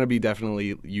be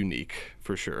definitely unique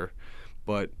for sure.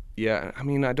 But yeah, I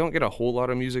mean, I don't get a whole lot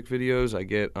of music videos. I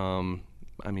get,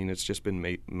 I mean, it's just been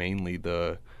mainly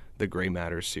the Gray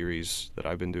Matters series that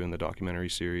I've been doing, the documentary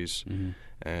series,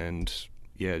 and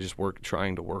yeah, just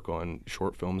trying to work on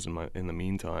short films in the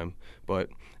meantime.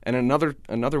 And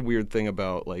another weird thing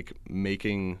about like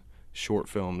making short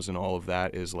films and all of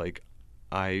that is like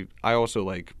I also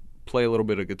like play a little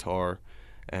bit of guitar,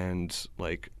 and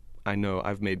like I know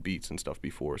I've made beats and stuff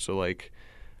before, so like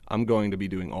I'm going to be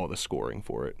doing all the scoring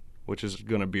for it, which is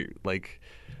gonna be like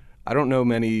I don't know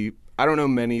many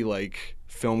like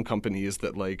film companies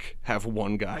that like have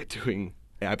one guy doing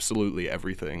absolutely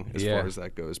everything as far as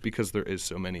that goes, because there's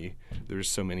so many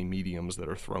mediums that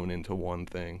are thrown into one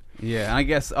thing. Yeah, and I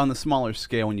guess on the smaller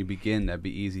scale when you begin, that'd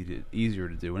be easier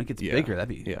to do. When it gets bigger, that'd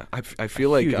be I feel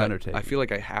like huge undertaking. I feel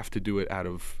like I have to do it out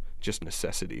of just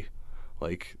necessity.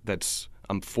 Like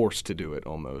I'm forced to do it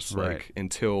almost. Right. Like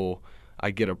until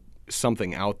I get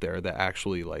something out there that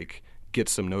actually like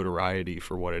gets some notoriety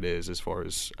for what it is, as far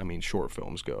as, I mean, short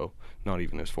films go. Not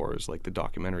even as far as like the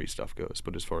documentary stuff goes,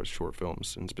 but as far as short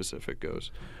films in specific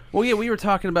goes. Well, yeah, we were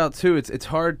talking about too. It's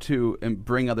hard to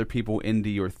bring other people into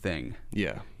your thing.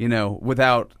 Yeah.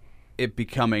 Without it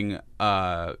becoming.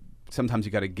 Sometimes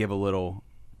you got to give a little,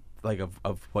 like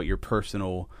of what your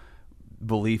personal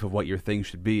belief of what your thing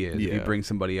should be is if you Yeah. bring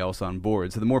somebody else on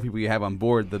board. So the more people you have on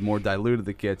board, the more diluted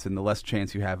it gets, and the less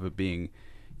chance you have of being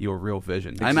your real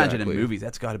vision. I imagine in Exactly. movies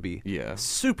that's got to be Yeah.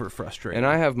 super frustrating. And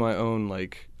I have my own,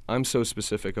 like, I'm so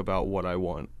specific about what I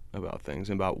want about things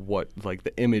and about what, like,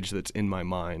 the image that's in my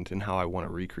mind and how I want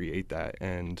to recreate that.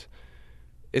 And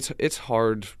it's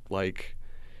hard, like,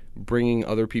 bringing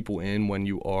other people in when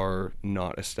you are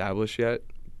not established yet,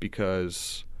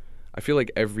 because I feel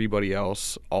like everybody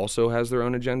else also has their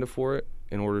own agenda for it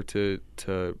in order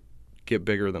to get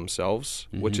bigger themselves,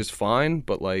 which is fine.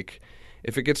 But, like,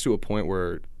 if it gets to a point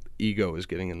where ego is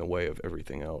getting in the way of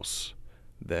everything else,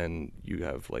 then you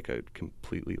have, like, a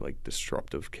completely, like,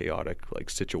 disruptive, chaotic, like,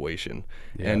 situation.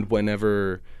 Yeah. And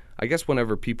whenever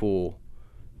people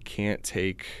can't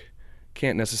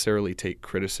necessarily take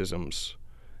criticisms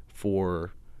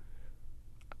for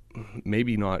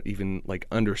maybe not even, like,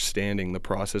 understanding the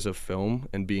process of film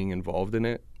and being involved in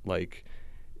it, like,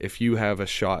 if you have a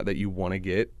shot that you want to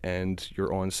get and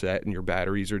you're on set and your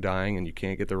batteries are dying and you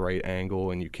can't get the right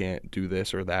angle and you can't do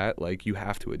this or that, like, you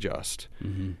have to adjust,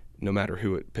 no matter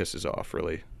who it pisses off,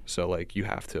 really. So, like, you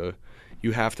have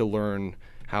to learn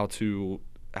how to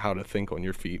think on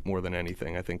your feet more than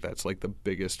anything. I think that's, like, the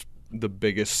biggest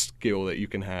skill that you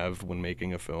can have when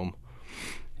making a film.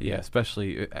 Yeah,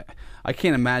 especially, I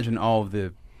can't imagine all of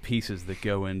the pieces that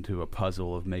go into a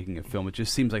puzzle of making a film. It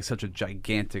just seems like such a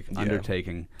gigantic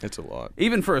undertaking. It's a lot.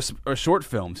 Even for a short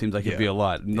film, seems like it'd be a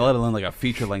lot. Let alone like a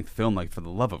feature-length film. Like, for the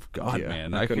love of God,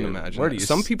 man, I couldn't imagine. Where that. do you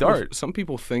Some start?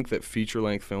 people think that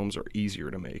feature-length films are easier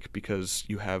to make because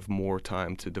you have more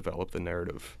time to develop the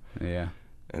narrative. Yeah.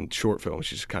 And short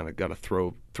films, you just kind of got to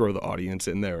throw the audience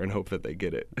in there and hope that they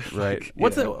get it. Right. Like,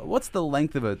 What's the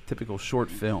length of a typical short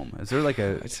film? Is there like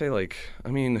a? I'd say, like, I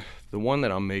mean, the one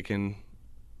that I'm making.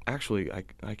 Actually, I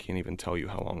can't even tell you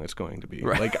how long it's going to be.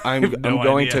 Right. Like, I I'm have no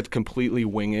going idea. to completely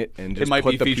wing it and just might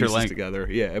put be the feature pieces length. together.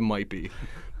 Yeah, it might be.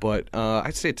 But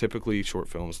I'd say typically short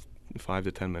films, 5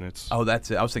 to 10 minutes. Oh, that's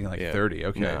it. I was thinking like Yeah. 30.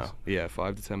 Okay. No. Yeah,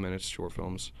 5 to 10 minutes short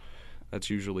films. That's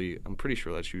usually, I'm pretty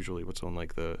sure that's usually what's on,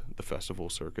 like, the festival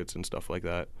circuits and stuff like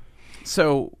that.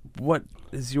 So, what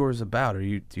is yours about? Do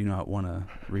you not want to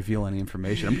reveal any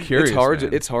information? I'm curious.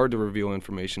 It's hard to reveal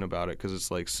information about it because it's,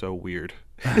 like, so weird.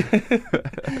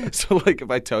 So, like,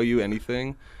 if I tell you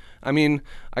anything, I mean,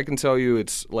 I can tell you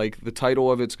it's, like, the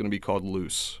title of it's going to be called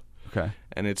Loose. Okay.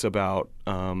 And it's about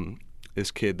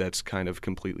this kid that's kind of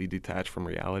completely detached from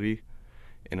reality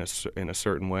in a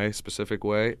certain way, specific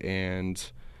way,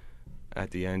 and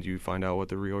at the end you find out what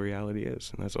the real reality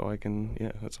is, and that's all I can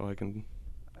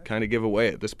kind of give away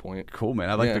at this point. Cool, man.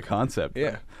 I like Yeah. the concept.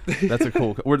 Yeah. That's a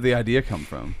cool. Where did the idea come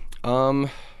from?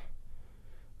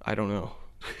 I don't know.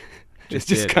 Just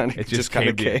It just did. kind It of just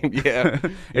came. came to you. Yeah.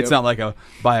 It's Yep. not like a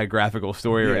biographical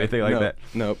story or Yeah, anything like no, that.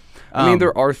 Nope. I mean, Um,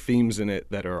 there are themes in it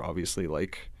that are obviously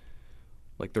like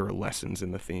there are lessons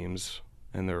in the themes,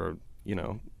 and there are,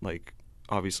 like,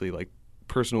 obviously, like,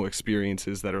 personal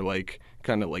experiences that are, like,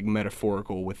 kind of, like,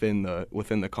 metaphorical within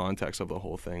the context of the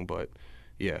whole thing. But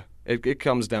yeah, it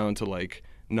comes down to, like,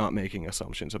 not making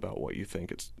assumptions about what you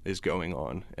think is going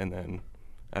on, and then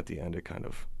at the end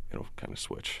it'll kind of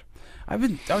switch. I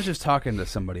was just talking to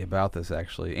somebody about this,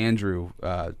 actually. Andrew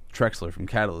Trexler from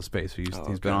Catalyst Space, he's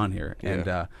been okay. on here, Yeah.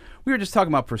 and we were just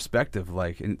talking about perspective,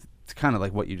 like, and it's kind of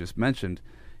like what you just mentioned.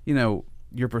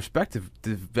 Your perspective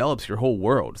develops your whole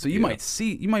world. So you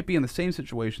might be in the same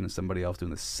situation as somebody else doing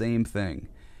the same thing,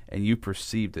 and you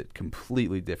perceived it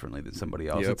completely differently than somebody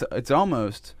else. Yep. It's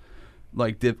almost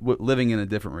like living in a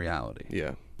different reality.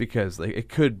 Yeah. Because, like, it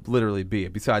could literally be.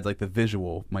 Besides, like, the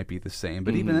visual might be the same,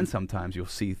 but even then, sometimes you'll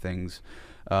see things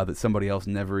that somebody else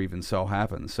never even saw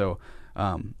happen. So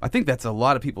I think that's a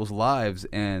lot of people's lives,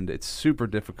 and it's super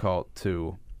difficult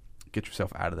to get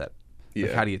yourself out of that. Like,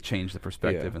 Yeah. how do you change the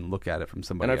perspective Yeah. and look at it from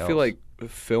somebody And else? I feel like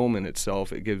film in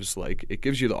itself, it gives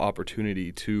you the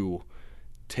opportunity to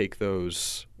take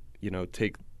those,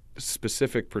 take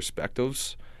specific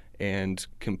perspectives and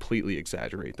completely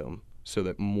exaggerate them so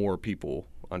that more people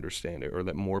understand it, or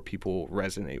that more people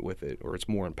resonate with it, or it's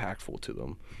more impactful to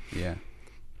them. Yeah.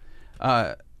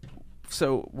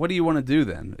 So what do you want to do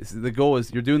then? The goal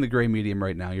is you're doing the gray medium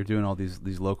right now. You're doing all these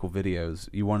local videos.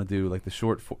 You want to do like the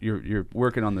short. You're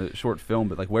working on the short film,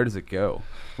 but like where does it go?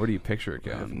 Where do you picture it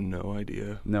I have going? no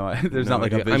idea. No, there's No not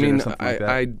like a idea. vision or something like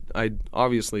that.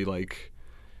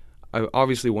 I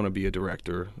obviously want to be a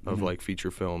director of like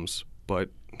feature films, but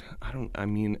I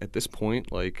mean at this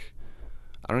point, like,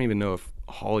 I don't even know if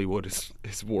Hollywood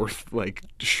is worth like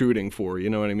shooting for, you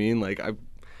know what I mean? Like,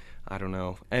 I don't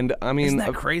know. And I mean, Isn't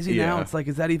that crazy now? yeah. It's like,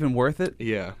 is that even worth it?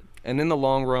 Yeah. And in the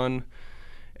long run,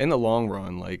 in the long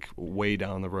run, like way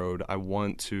down the road, I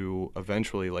want to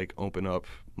eventually like open up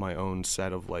my own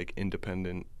set of like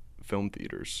independent film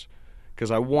theaters.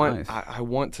 Because I want, Nice. I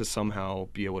want to somehow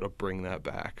be able to bring that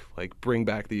back, like bring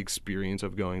back the experience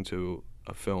of going to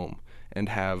a film and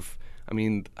have. I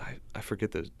mean, I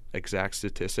forget the exact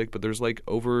statistic, but there's like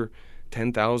over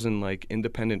 10,000 like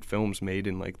independent films made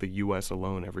in like the U.S.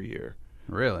 alone every year.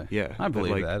 Really? Yeah, I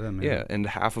believe like, that. I mean, yeah, and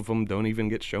half of them don't even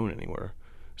get shown anywhere.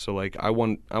 So like, I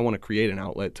want to create an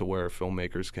outlet to where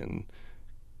filmmakers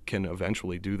can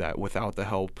eventually do that without the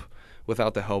help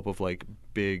of like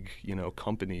big,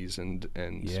 companies and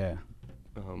yeah.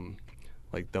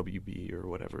 like WB or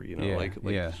whatever, Yeah, like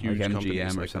yeah, huge like companies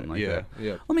MGM or like something that. like yeah, that.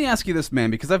 Yeah. Let me ask you this, man,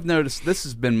 because I've noticed this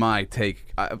has been my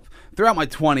take. Throughout my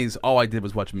 20s, all I did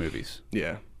was watch movies.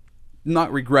 Yeah.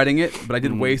 Not regretting it, but I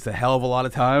did waste a hell of a lot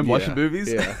of time watching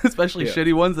movies, yeah. especially Yeah.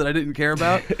 shitty ones that I didn't care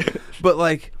about. But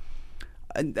like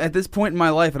at this point in my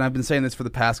life, and I've been saying this for the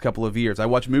past couple of years, I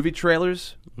watch movie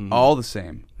trailers all the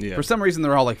same. Yeah. For some reason,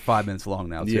 they're all like 5 minutes long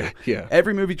now, too. Yeah, yeah.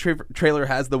 Every movie trailer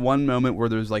has the one moment where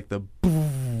there's like the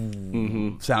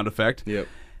boom sound effect. Yep.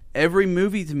 Every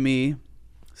movie to me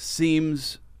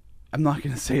seems, I'm not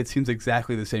going to say it seems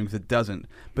exactly the same because it doesn't,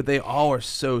 but they all are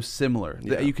so similar.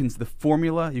 Yeah. The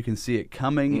formula, you can see it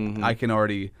coming. I can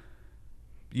already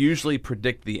usually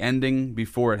predict the ending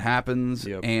before it happens,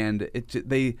 Yep. and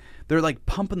they're like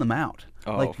pumping them out.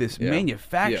 Oh, Like this yeah.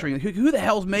 manufacturing. Yeah. Who the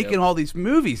hell's making all these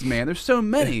movies, man? There's so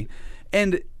many.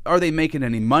 And are they making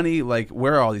any money? Like,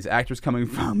 where are all these actors coming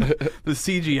from? The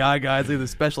CGI guys, like the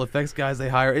special effects guys they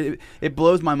hire. It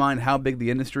blows my mind how big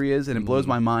the industry is, and it blows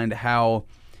my mind how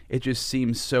it just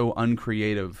seems so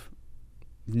uncreative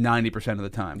 90% of the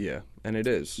time. Yeah, and it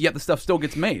is. Yet the stuff still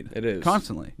gets made. It is.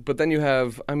 Constantly. But then you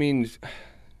have, I mean,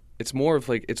 it's more of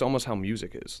like, it's almost how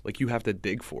music is. Like, you have to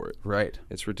dig for it. Right.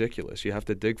 It's ridiculous. You have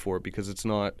to dig for it because it's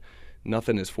not,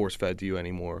 nothing is force-fed to you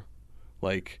anymore.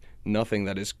 Like, nothing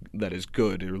that is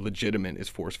good or legitimate is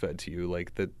force-fed to you.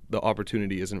 Like, the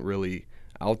opportunity isn't really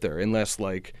out there unless,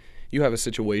 like, you have a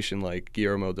situation like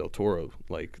Guillermo del Toro,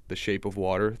 like The Shape of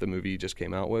Water, the movie he just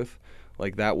came out with.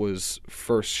 Like, that was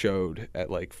first showed at,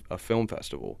 like, a film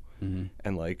festival.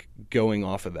 And, like, going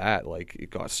off of that, like, it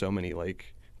got so many,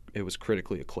 like, it was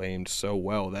critically acclaimed so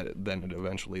well that then it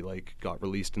eventually, like, got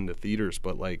released into theaters.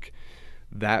 But, like,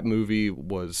 that movie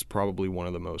was probably one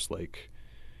of the most, like,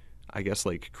 I guess,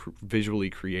 like, visually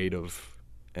creative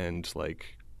and,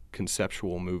 like,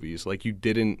 conceptual movies. Like, you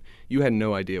had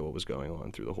no idea what was going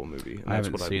on through the whole movie. And I that's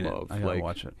haven't what seen I it. love. I gotta like,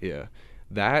 watch it. Yeah.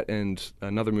 That and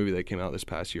another movie that came out this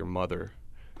past year, Mother.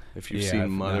 If you've Yeah, seen I've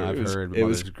Mother, heard it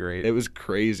was Mother's great. It was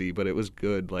crazy, but it was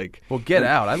good. Like, Well, Get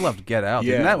Out. I loved Get Out.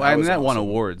 Yeah, And that was that won awesome.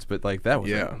 awards, but like that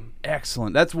was Yeah.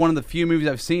 excellent. That's one of the few movies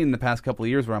I've seen in the past couple of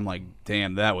years where I'm like,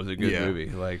 damn, that was a good Yeah. movie.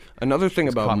 Like, another thing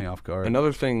Just about caught me off guard.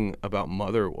 Another thing about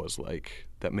Mother was like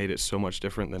that made it so much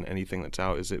different than anything that's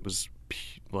out is it was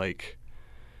like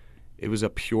it was a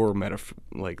pure metaphor.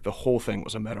 Like, the whole thing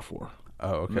was a metaphor.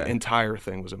 oh, The okay. entire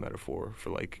thing was a metaphor for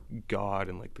like God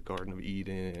and like the Garden of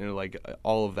Eden and like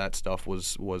all of that stuff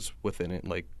was within it.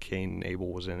 Like Cain and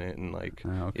Abel was in it and like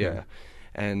Oh, okay. yeah.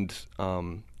 And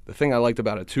the thing I liked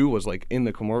about it too was like in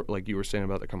the like you were saying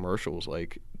about the commercials,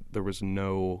 like there was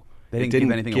no They it didn't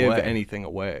give anything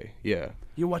away. away. Yeah.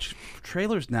 You watch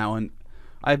trailers now, and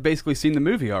I've basically seen the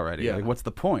movie already. Yeah. Like, what's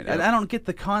the point? Yeah. I don't get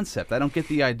the concept. I don't get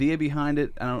the idea behind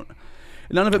it.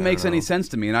 None of it makes any sense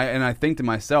to me. And I think to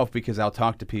myself, because I'll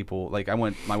talk to people. Like,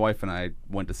 my wife and I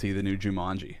went to see the new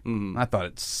Jumanji. I thought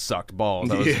it sucked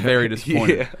balls. I was Yeah. very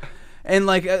disappointed. Yeah. And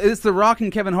like, it's The Rock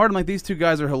and Kevin Hart. I'm like, these two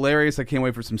guys are hilarious. I can't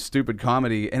wait for some stupid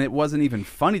comedy. And it wasn't even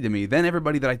funny to me. Then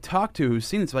everybody that I talked to who's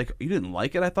seen it's like, you didn't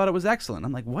like it? I thought it was excellent.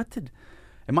 I'm like,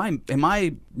 am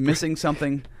I missing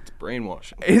something? It's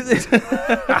brainwashing. Is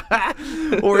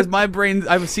it, or is my brain?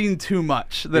 I've seen too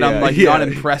much that I'm Yeah, like yeah, not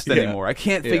impressed yeah, anymore. I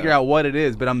can't figure yeah. out what it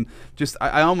is, but I'm just.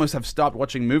 I almost have stopped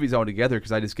watching movies altogether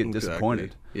because I just get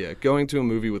disappointed. Exactly. Yeah, going to a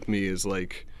movie with me is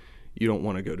like you don't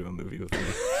want to go to a movie with me.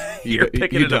 You're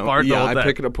picking it don't. apart the Yeah, whole I time.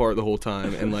 pick it apart the whole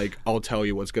time, and like I'll tell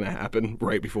you what's gonna happen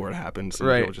right before it happens, and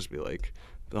Right. you'll just be like,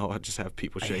 "Oh, I just have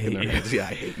people shaking hate their you. heads." Yeah,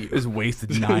 I hate you. Just wasted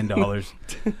 $9.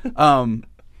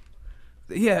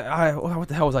 Yeah. What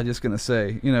the hell was I just gonna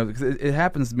say? You know, 'cause it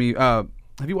happens to me. Have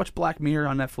you watched Black Mirror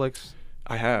on Netflix?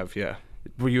 I have, yeah.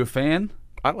 Were you a fan?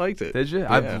 I liked it. Did you?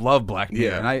 Yeah. I love Black Mirror.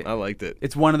 Yeah, and I liked it.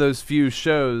 It's one of those few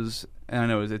shows, and I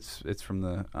know it's from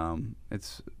the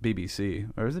it's BBC,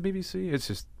 or is it BBC?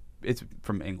 It's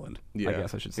from England, I Yeah,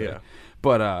 guess I should say. yeah.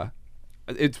 But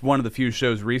it's one of the few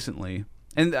shows recently,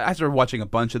 and after watching a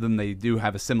bunch of them, they do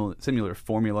have a similar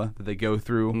formula that they go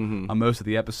through Mm-hmm. on most of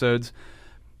the episodes.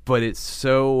 But it's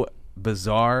so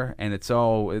bizarre, and it's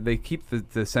all they keep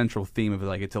the central theme of it,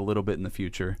 like it's a little bit in the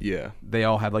future. Yeah. They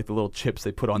all have like the little chips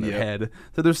they put on their Yep. head.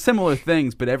 So there's similar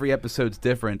things, but every episode's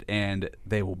different, and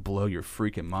they will blow your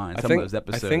freaking mind. Some of those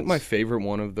episodes. I think my favorite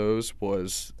one of those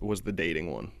was the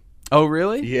dating one. Oh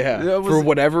really? Yeah. That was- For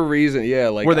whatever reason, yeah.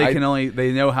 Like where they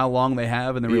they know how long they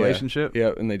have in the relationship.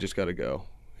 Yeah, and they just got to go.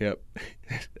 Yep.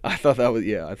 I thought that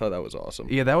was awesome.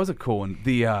 Yeah, that was a cool one.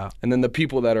 And then the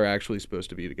people that are actually supposed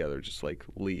to be together just like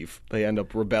leave. They end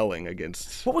up rebelling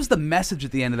against. What was the message at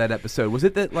the end of that episode? Was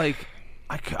it that like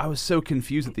I was so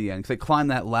confused at the end because they climb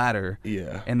that ladder,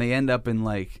 Yeah. and they end up in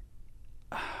like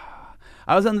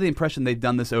I was under the impression they'd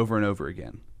done this over and over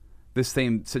again. This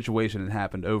same situation had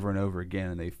happened over and over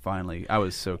again, and they finally. I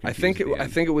was so confused. I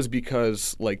think it was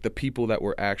because like the people that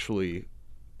were actually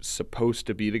supposed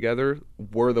to be together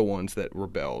were the ones that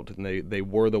rebelled, and they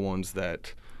were the ones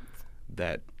that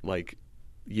like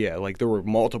like there were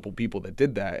multiple people that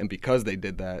did that, and because they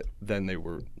did that, then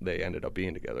they ended up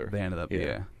being together. They ended up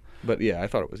But yeah, I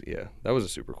thought it was that was a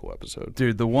super cool episode.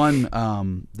 Dude, the one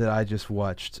that I just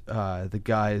watched, the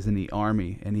guy is in the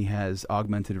army and he has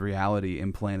augmented reality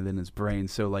implanted in his brain.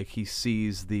 So like he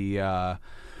sees the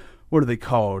what are they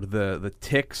called? The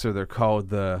ticks, or they're called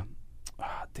the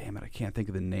damn it, I can't think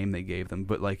of the name they gave them.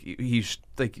 But like he's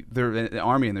like they're in the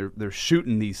army and they're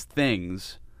shooting these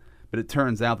things, but it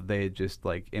turns out that they had just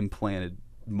like implanted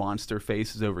monster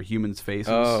faces over humans' faces.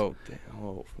 Oh, damn.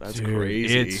 Oh, that's Dude,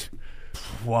 crazy.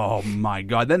 Oh my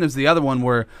god. Then there's the other one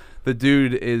where the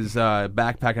dude is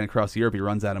backpacking across Europe. He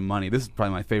runs out of money. This is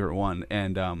probably my favorite one.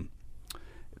 And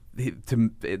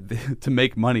to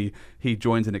make money, he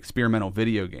joins an experimental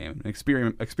video game, an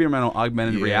experimental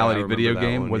augmented Yeah, I reality remember video that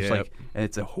game, one, which yep. like, and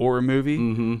it's a horror movie.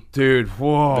 Mm-hmm. Dude,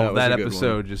 whoa, That was that a good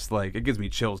episode one. just like it gives me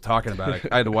chills talking about it.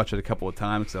 I had to watch it a couple of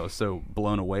times because I was so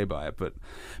blown away by it. But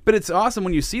it's awesome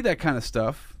when you see that kind of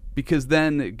stuff, because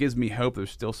then it gives me hope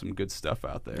there's still some good stuff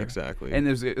out there. Exactly. And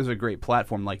there's a great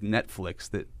platform like Netflix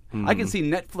that Mm-hmm. I can see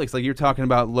Netflix, like you're talking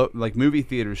about, like movie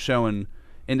theaters showing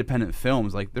independent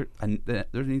films. Like there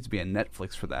needs to be a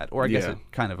Netflix for that, or I guess Yeah. it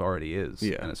kind of already is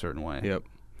in a certain way. Yep.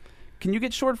 Can you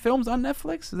get short films on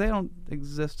Netflix? They don't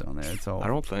exist on there. It's all. I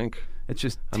don't think. It's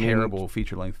just mean, terrible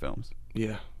feature-length films.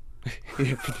 Yeah.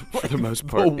 Yeah, for the most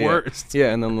part. The worst.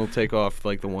 Yeah, and then they'll take off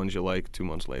like the ones you like 2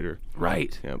 months later.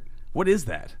 Right. Yep. What is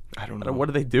that? I don't know. What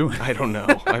are they doing? I don't know.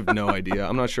 I have no idea.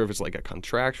 I'm not sure if it's like a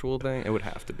contractual thing. It would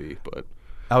have to be, but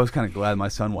I was kind of glad my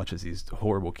son watches these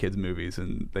horrible kids movies,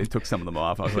 and they took some of them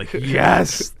off. I was like,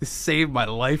 yes, this saved my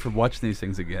life from watching these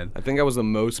things again. I think I was the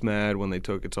most mad when they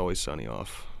took It's Always Sunny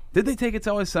off. Did they take It's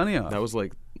Always Sunny off? That was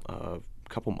like a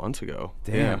couple months ago.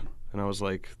 Damn. Yeah. And I was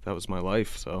like, that was my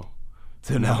life, so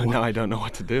So now I don't know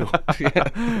what to do.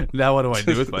 Yeah. Now what do I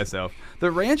do with myself? The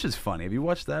Ranch is funny. Have you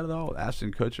watched that at all?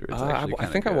 Ashton Kutcher. It's actually I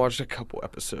think good. I watched a couple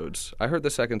episodes. I heard the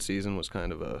second season was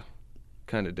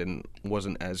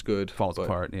wasn't as good. Falls but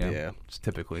apart. Yeah, Yeah. it's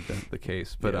typically the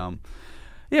case. But Yeah.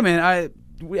 yeah, man.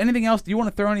 Anything else? Do you want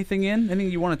to throw anything in?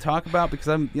 Anything you want to talk about? Because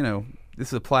this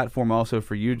is a platform also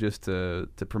for you just to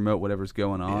promote whatever's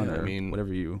going on, Yeah, or I mean,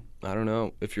 whatever you. I don't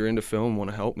know. If you're into film,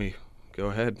 want to help me, go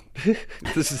ahead.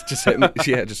 This is just hit me.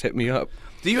 Yeah, just hit me up.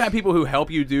 Do you have people who help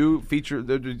you do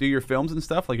your films and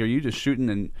stuff? Like, are you just shooting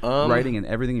and writing and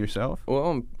everything yourself?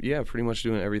 Well, yeah, pretty much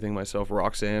doing everything myself.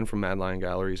 Roxanne from Mad Lion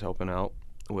Gallery is helping out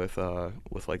with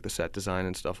like the set design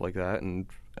and stuff like that, and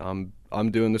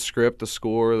I'm doing the script, the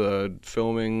score, the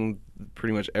filming,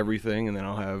 pretty much everything, and then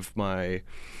I'll have my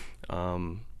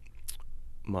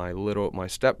my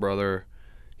stepbrother.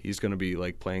 He's gonna be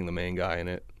like playing the main guy in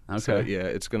it. Okay. So,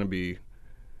 yeah,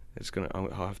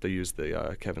 I'll have to use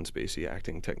the Kevin Spacey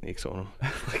acting techniques on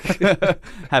him.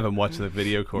 Haven't watched the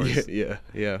video course.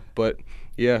 Yeah. But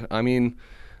yeah, I mean,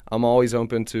 I'm always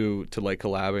open to like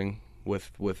collabing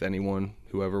with anyone,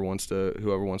 whoever wants to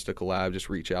collab. Just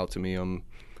reach out to me. I'm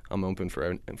open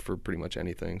for pretty much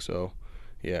anything. So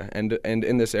yeah, and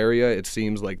in this area, it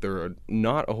seems like there are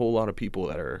not a whole lot of people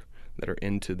that are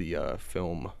into the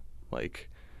film like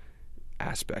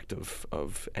aspect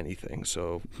of anything.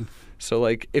 So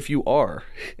like if you are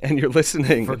and you're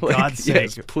listening, For like, God's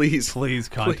yes, sake, please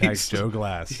contact please. Joe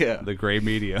Glass, Yeah. the Gray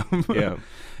Medium. Yeah.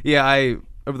 Yeah,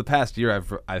 over the past year,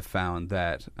 I've found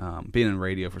that being in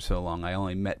radio for so long, I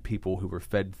only met people who were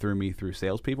fed through me through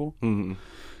salespeople. Mm-hmm.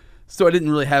 So I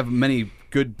didn't really have many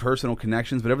good personal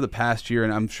connections. But over the past year,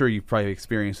 and I'm sure you've probably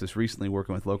experienced this recently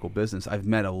working with local business, I've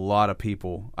met a lot of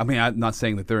people. I mean, I'm not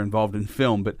saying that they're involved in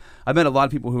film, but I've met a lot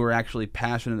of people who are actually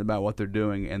passionate about what they're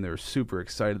doing, and they're super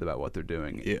excited about what they're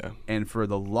doing. Yeah. And for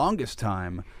the longest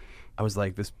time, I was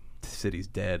like, this city's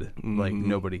dead. Like,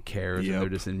 nobody cares, and they're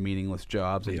Yep. just in meaningless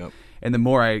jobs. And, Yep. and the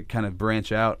more I kind of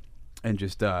branch out and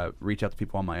just reach out to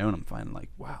people on my own, I'm finding like,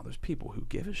 wow, there's people who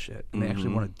give a shit and they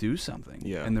actually want to do something.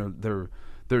 Yeah. And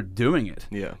they're doing it.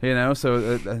 Yeah. You know,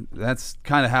 so that's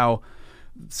kind of how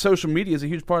social media is a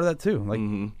huge part of that too. Like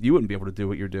you wouldn't be able to do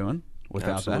what you're doing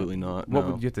without Absolutely that. not. What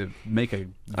no. would you have to make a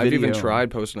video? I've even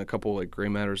tried posting a couple like Gray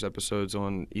Matters episodes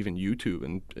on even YouTube,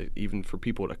 and even for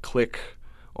people to click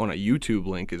on a YouTube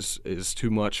link is too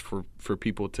much for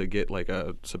people to get like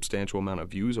a substantial amount of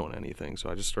views on anything. So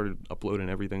I just started uploading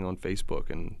everything on Facebook,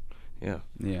 and yeah.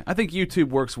 I think YouTube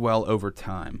works well over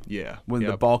time. Yeah. When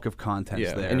the bulk of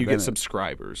content's there. And you then get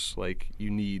subscribers. Like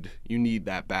you need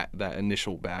that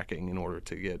initial backing in order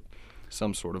to get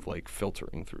some sort of like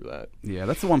filtering through that. Yeah,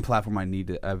 that's the one platform I need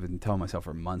to. I've been telling myself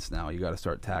for months now. You got to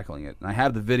start tackling it. And I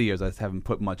have the videos. I just haven't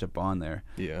put much up on there.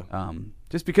 Yeah.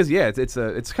 Just because, it's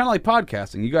kind of like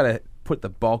podcasting. You got to put the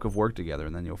bulk of work together,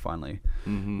 and then you'll finally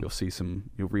you'll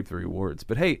reap the rewards.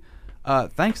 But hey,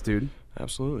 thanks, dude.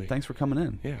 Absolutely. Thanks for coming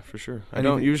in. Yeah, for sure. I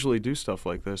don't usually do stuff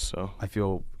like this, so I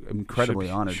feel incredibly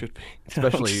honored. Should be.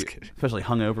 Especially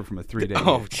hungover from a 3-day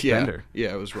bender.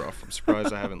 Yeah, it was rough. I'm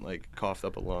surprised I haven't like coughed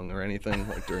up a lung or anything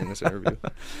like during this interview.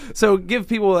 So give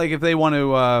people, like, if they want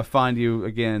to find you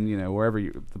again, wherever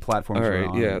the platforms are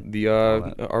on. Yeah.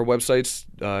 Our website's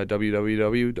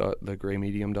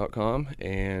www.thegraymedium.com,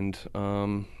 and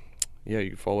you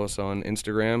can follow us on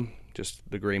Instagram,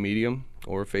 just The Gray Medium,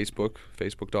 or Facebook,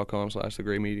 facebook.com/The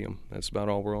Gray Medium. That's about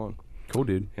all we're on. Cool,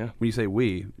 dude. Yeah. When you say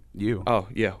we, you. Oh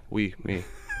yeah, me.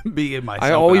 Me and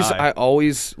myself. I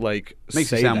always like makes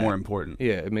say you sound that. more important.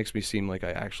 Yeah, it makes me seem like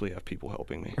I actually have people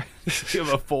helping me. You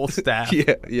have a full staff.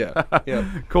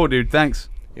 Yeah. Cool, dude. Thanks.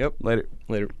 Yep. Later.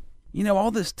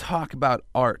 All this talk about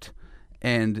art,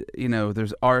 and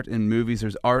there's art in movies,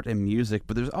 there's art in music,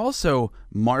 but there's also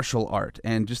martial art.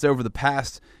 And just over the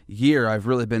past year, I've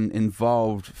really been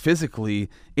involved physically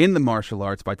in the martial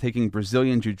arts by taking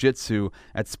Brazilian Jiu-Jitsu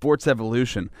at Sports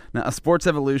Evolution. Now,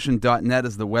 sportsevolution.net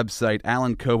is the website.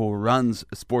 Alan Coble runs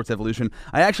Sports Evolution.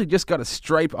 I actually just got a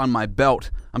stripe on my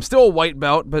belt. I'm still a white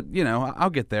belt, but I'll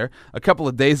get there. A couple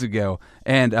of days ago,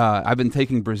 and I've been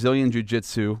taking Brazilian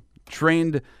Jiu-Jitsu.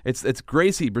 Trained, it's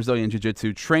Gracie Brazilian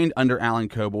Jiu-Jitsu, trained under Alan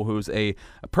Coble, who's a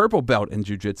purple belt in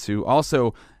Jiu-Jitsu,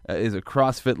 also is a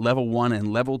CrossFit Level 1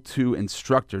 and Level 2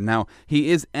 instructor. Now, he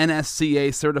is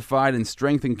NSCA certified in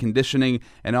strength and conditioning,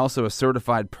 and also a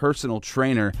certified personal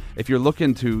trainer. If you're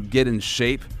looking to get in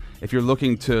shape, if you're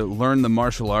looking to learn the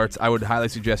martial arts, I would highly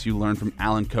suggest you learn from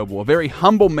Alan Coble, a very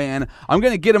humble man. I'm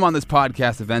going to get him on this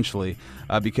podcast eventually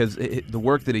because the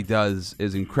work that he does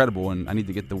is incredible, and I need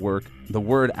to get the word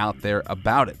out there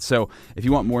about it. So if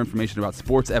you want more information about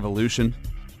Sports Evolution,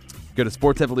 go to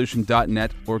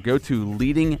sportsevolution.net or go to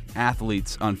Leading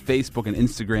Athletes on Facebook and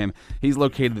Instagram. He's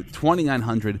located at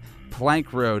 2900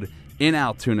 Plank Road in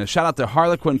Altoona. Shout out to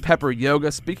Harlequin Pepper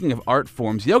Yoga. Speaking of art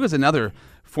forms, yoga is another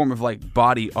form of like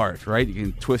body art, right? You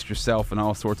can twist yourself in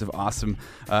all sorts of awesome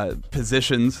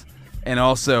positions, and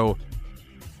also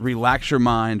relax your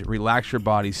mind, relax your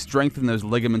body, strengthen those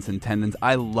ligaments and tendons.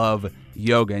 I love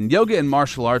yoga, and yoga and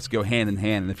martial arts go hand in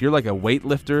hand. And if you're like a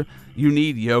weightlifter, you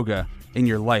need yoga in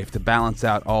your life to balance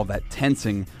out all that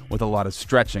tensing with a lot of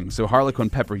stretching. So Harlequin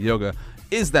Pepper Yoga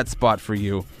is that spot for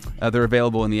you. They're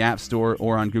available in the App Store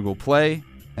or on Google Play,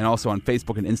 and also on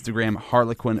Facebook and Instagram,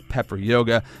 Harlequin Pepper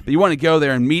Yoga. But you want to go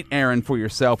there and meet Aaron for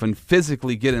yourself and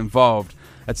physically get involved.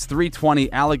 That's 320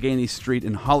 Allegheny Street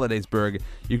in Hollidaysburg.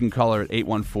 You can call her at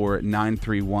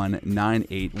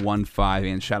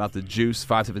 814-931-9815. And shout out to Juice,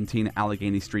 517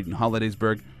 Allegheny Street in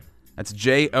Hollidaysburg. That's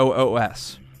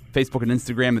JOOS. Facebook and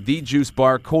Instagram, The Juice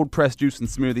Bar, cold pressed juice and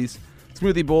smoothies,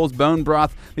 smoothie bowls, bone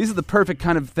broth. These are the perfect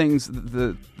kind of things,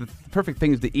 the perfect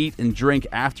things to eat and drink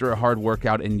after a hard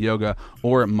workout in yoga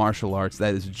or martial arts.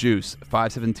 That is Juice,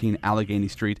 517 Allegheny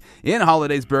Street in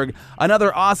Hollidaysburg.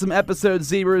 Another awesome episode,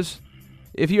 Zebras.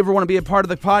 If you ever want to be a part of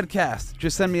the podcast,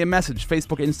 just send me a message.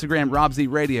 Facebook, Instagram, Rob Z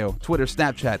Radio, Twitter,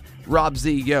 Snapchat, Rob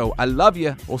Z Yo. I love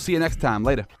you. We'll see you next time.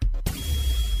 Later.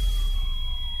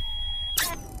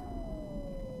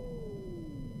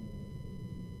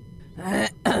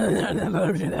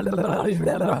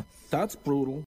 That's brutal.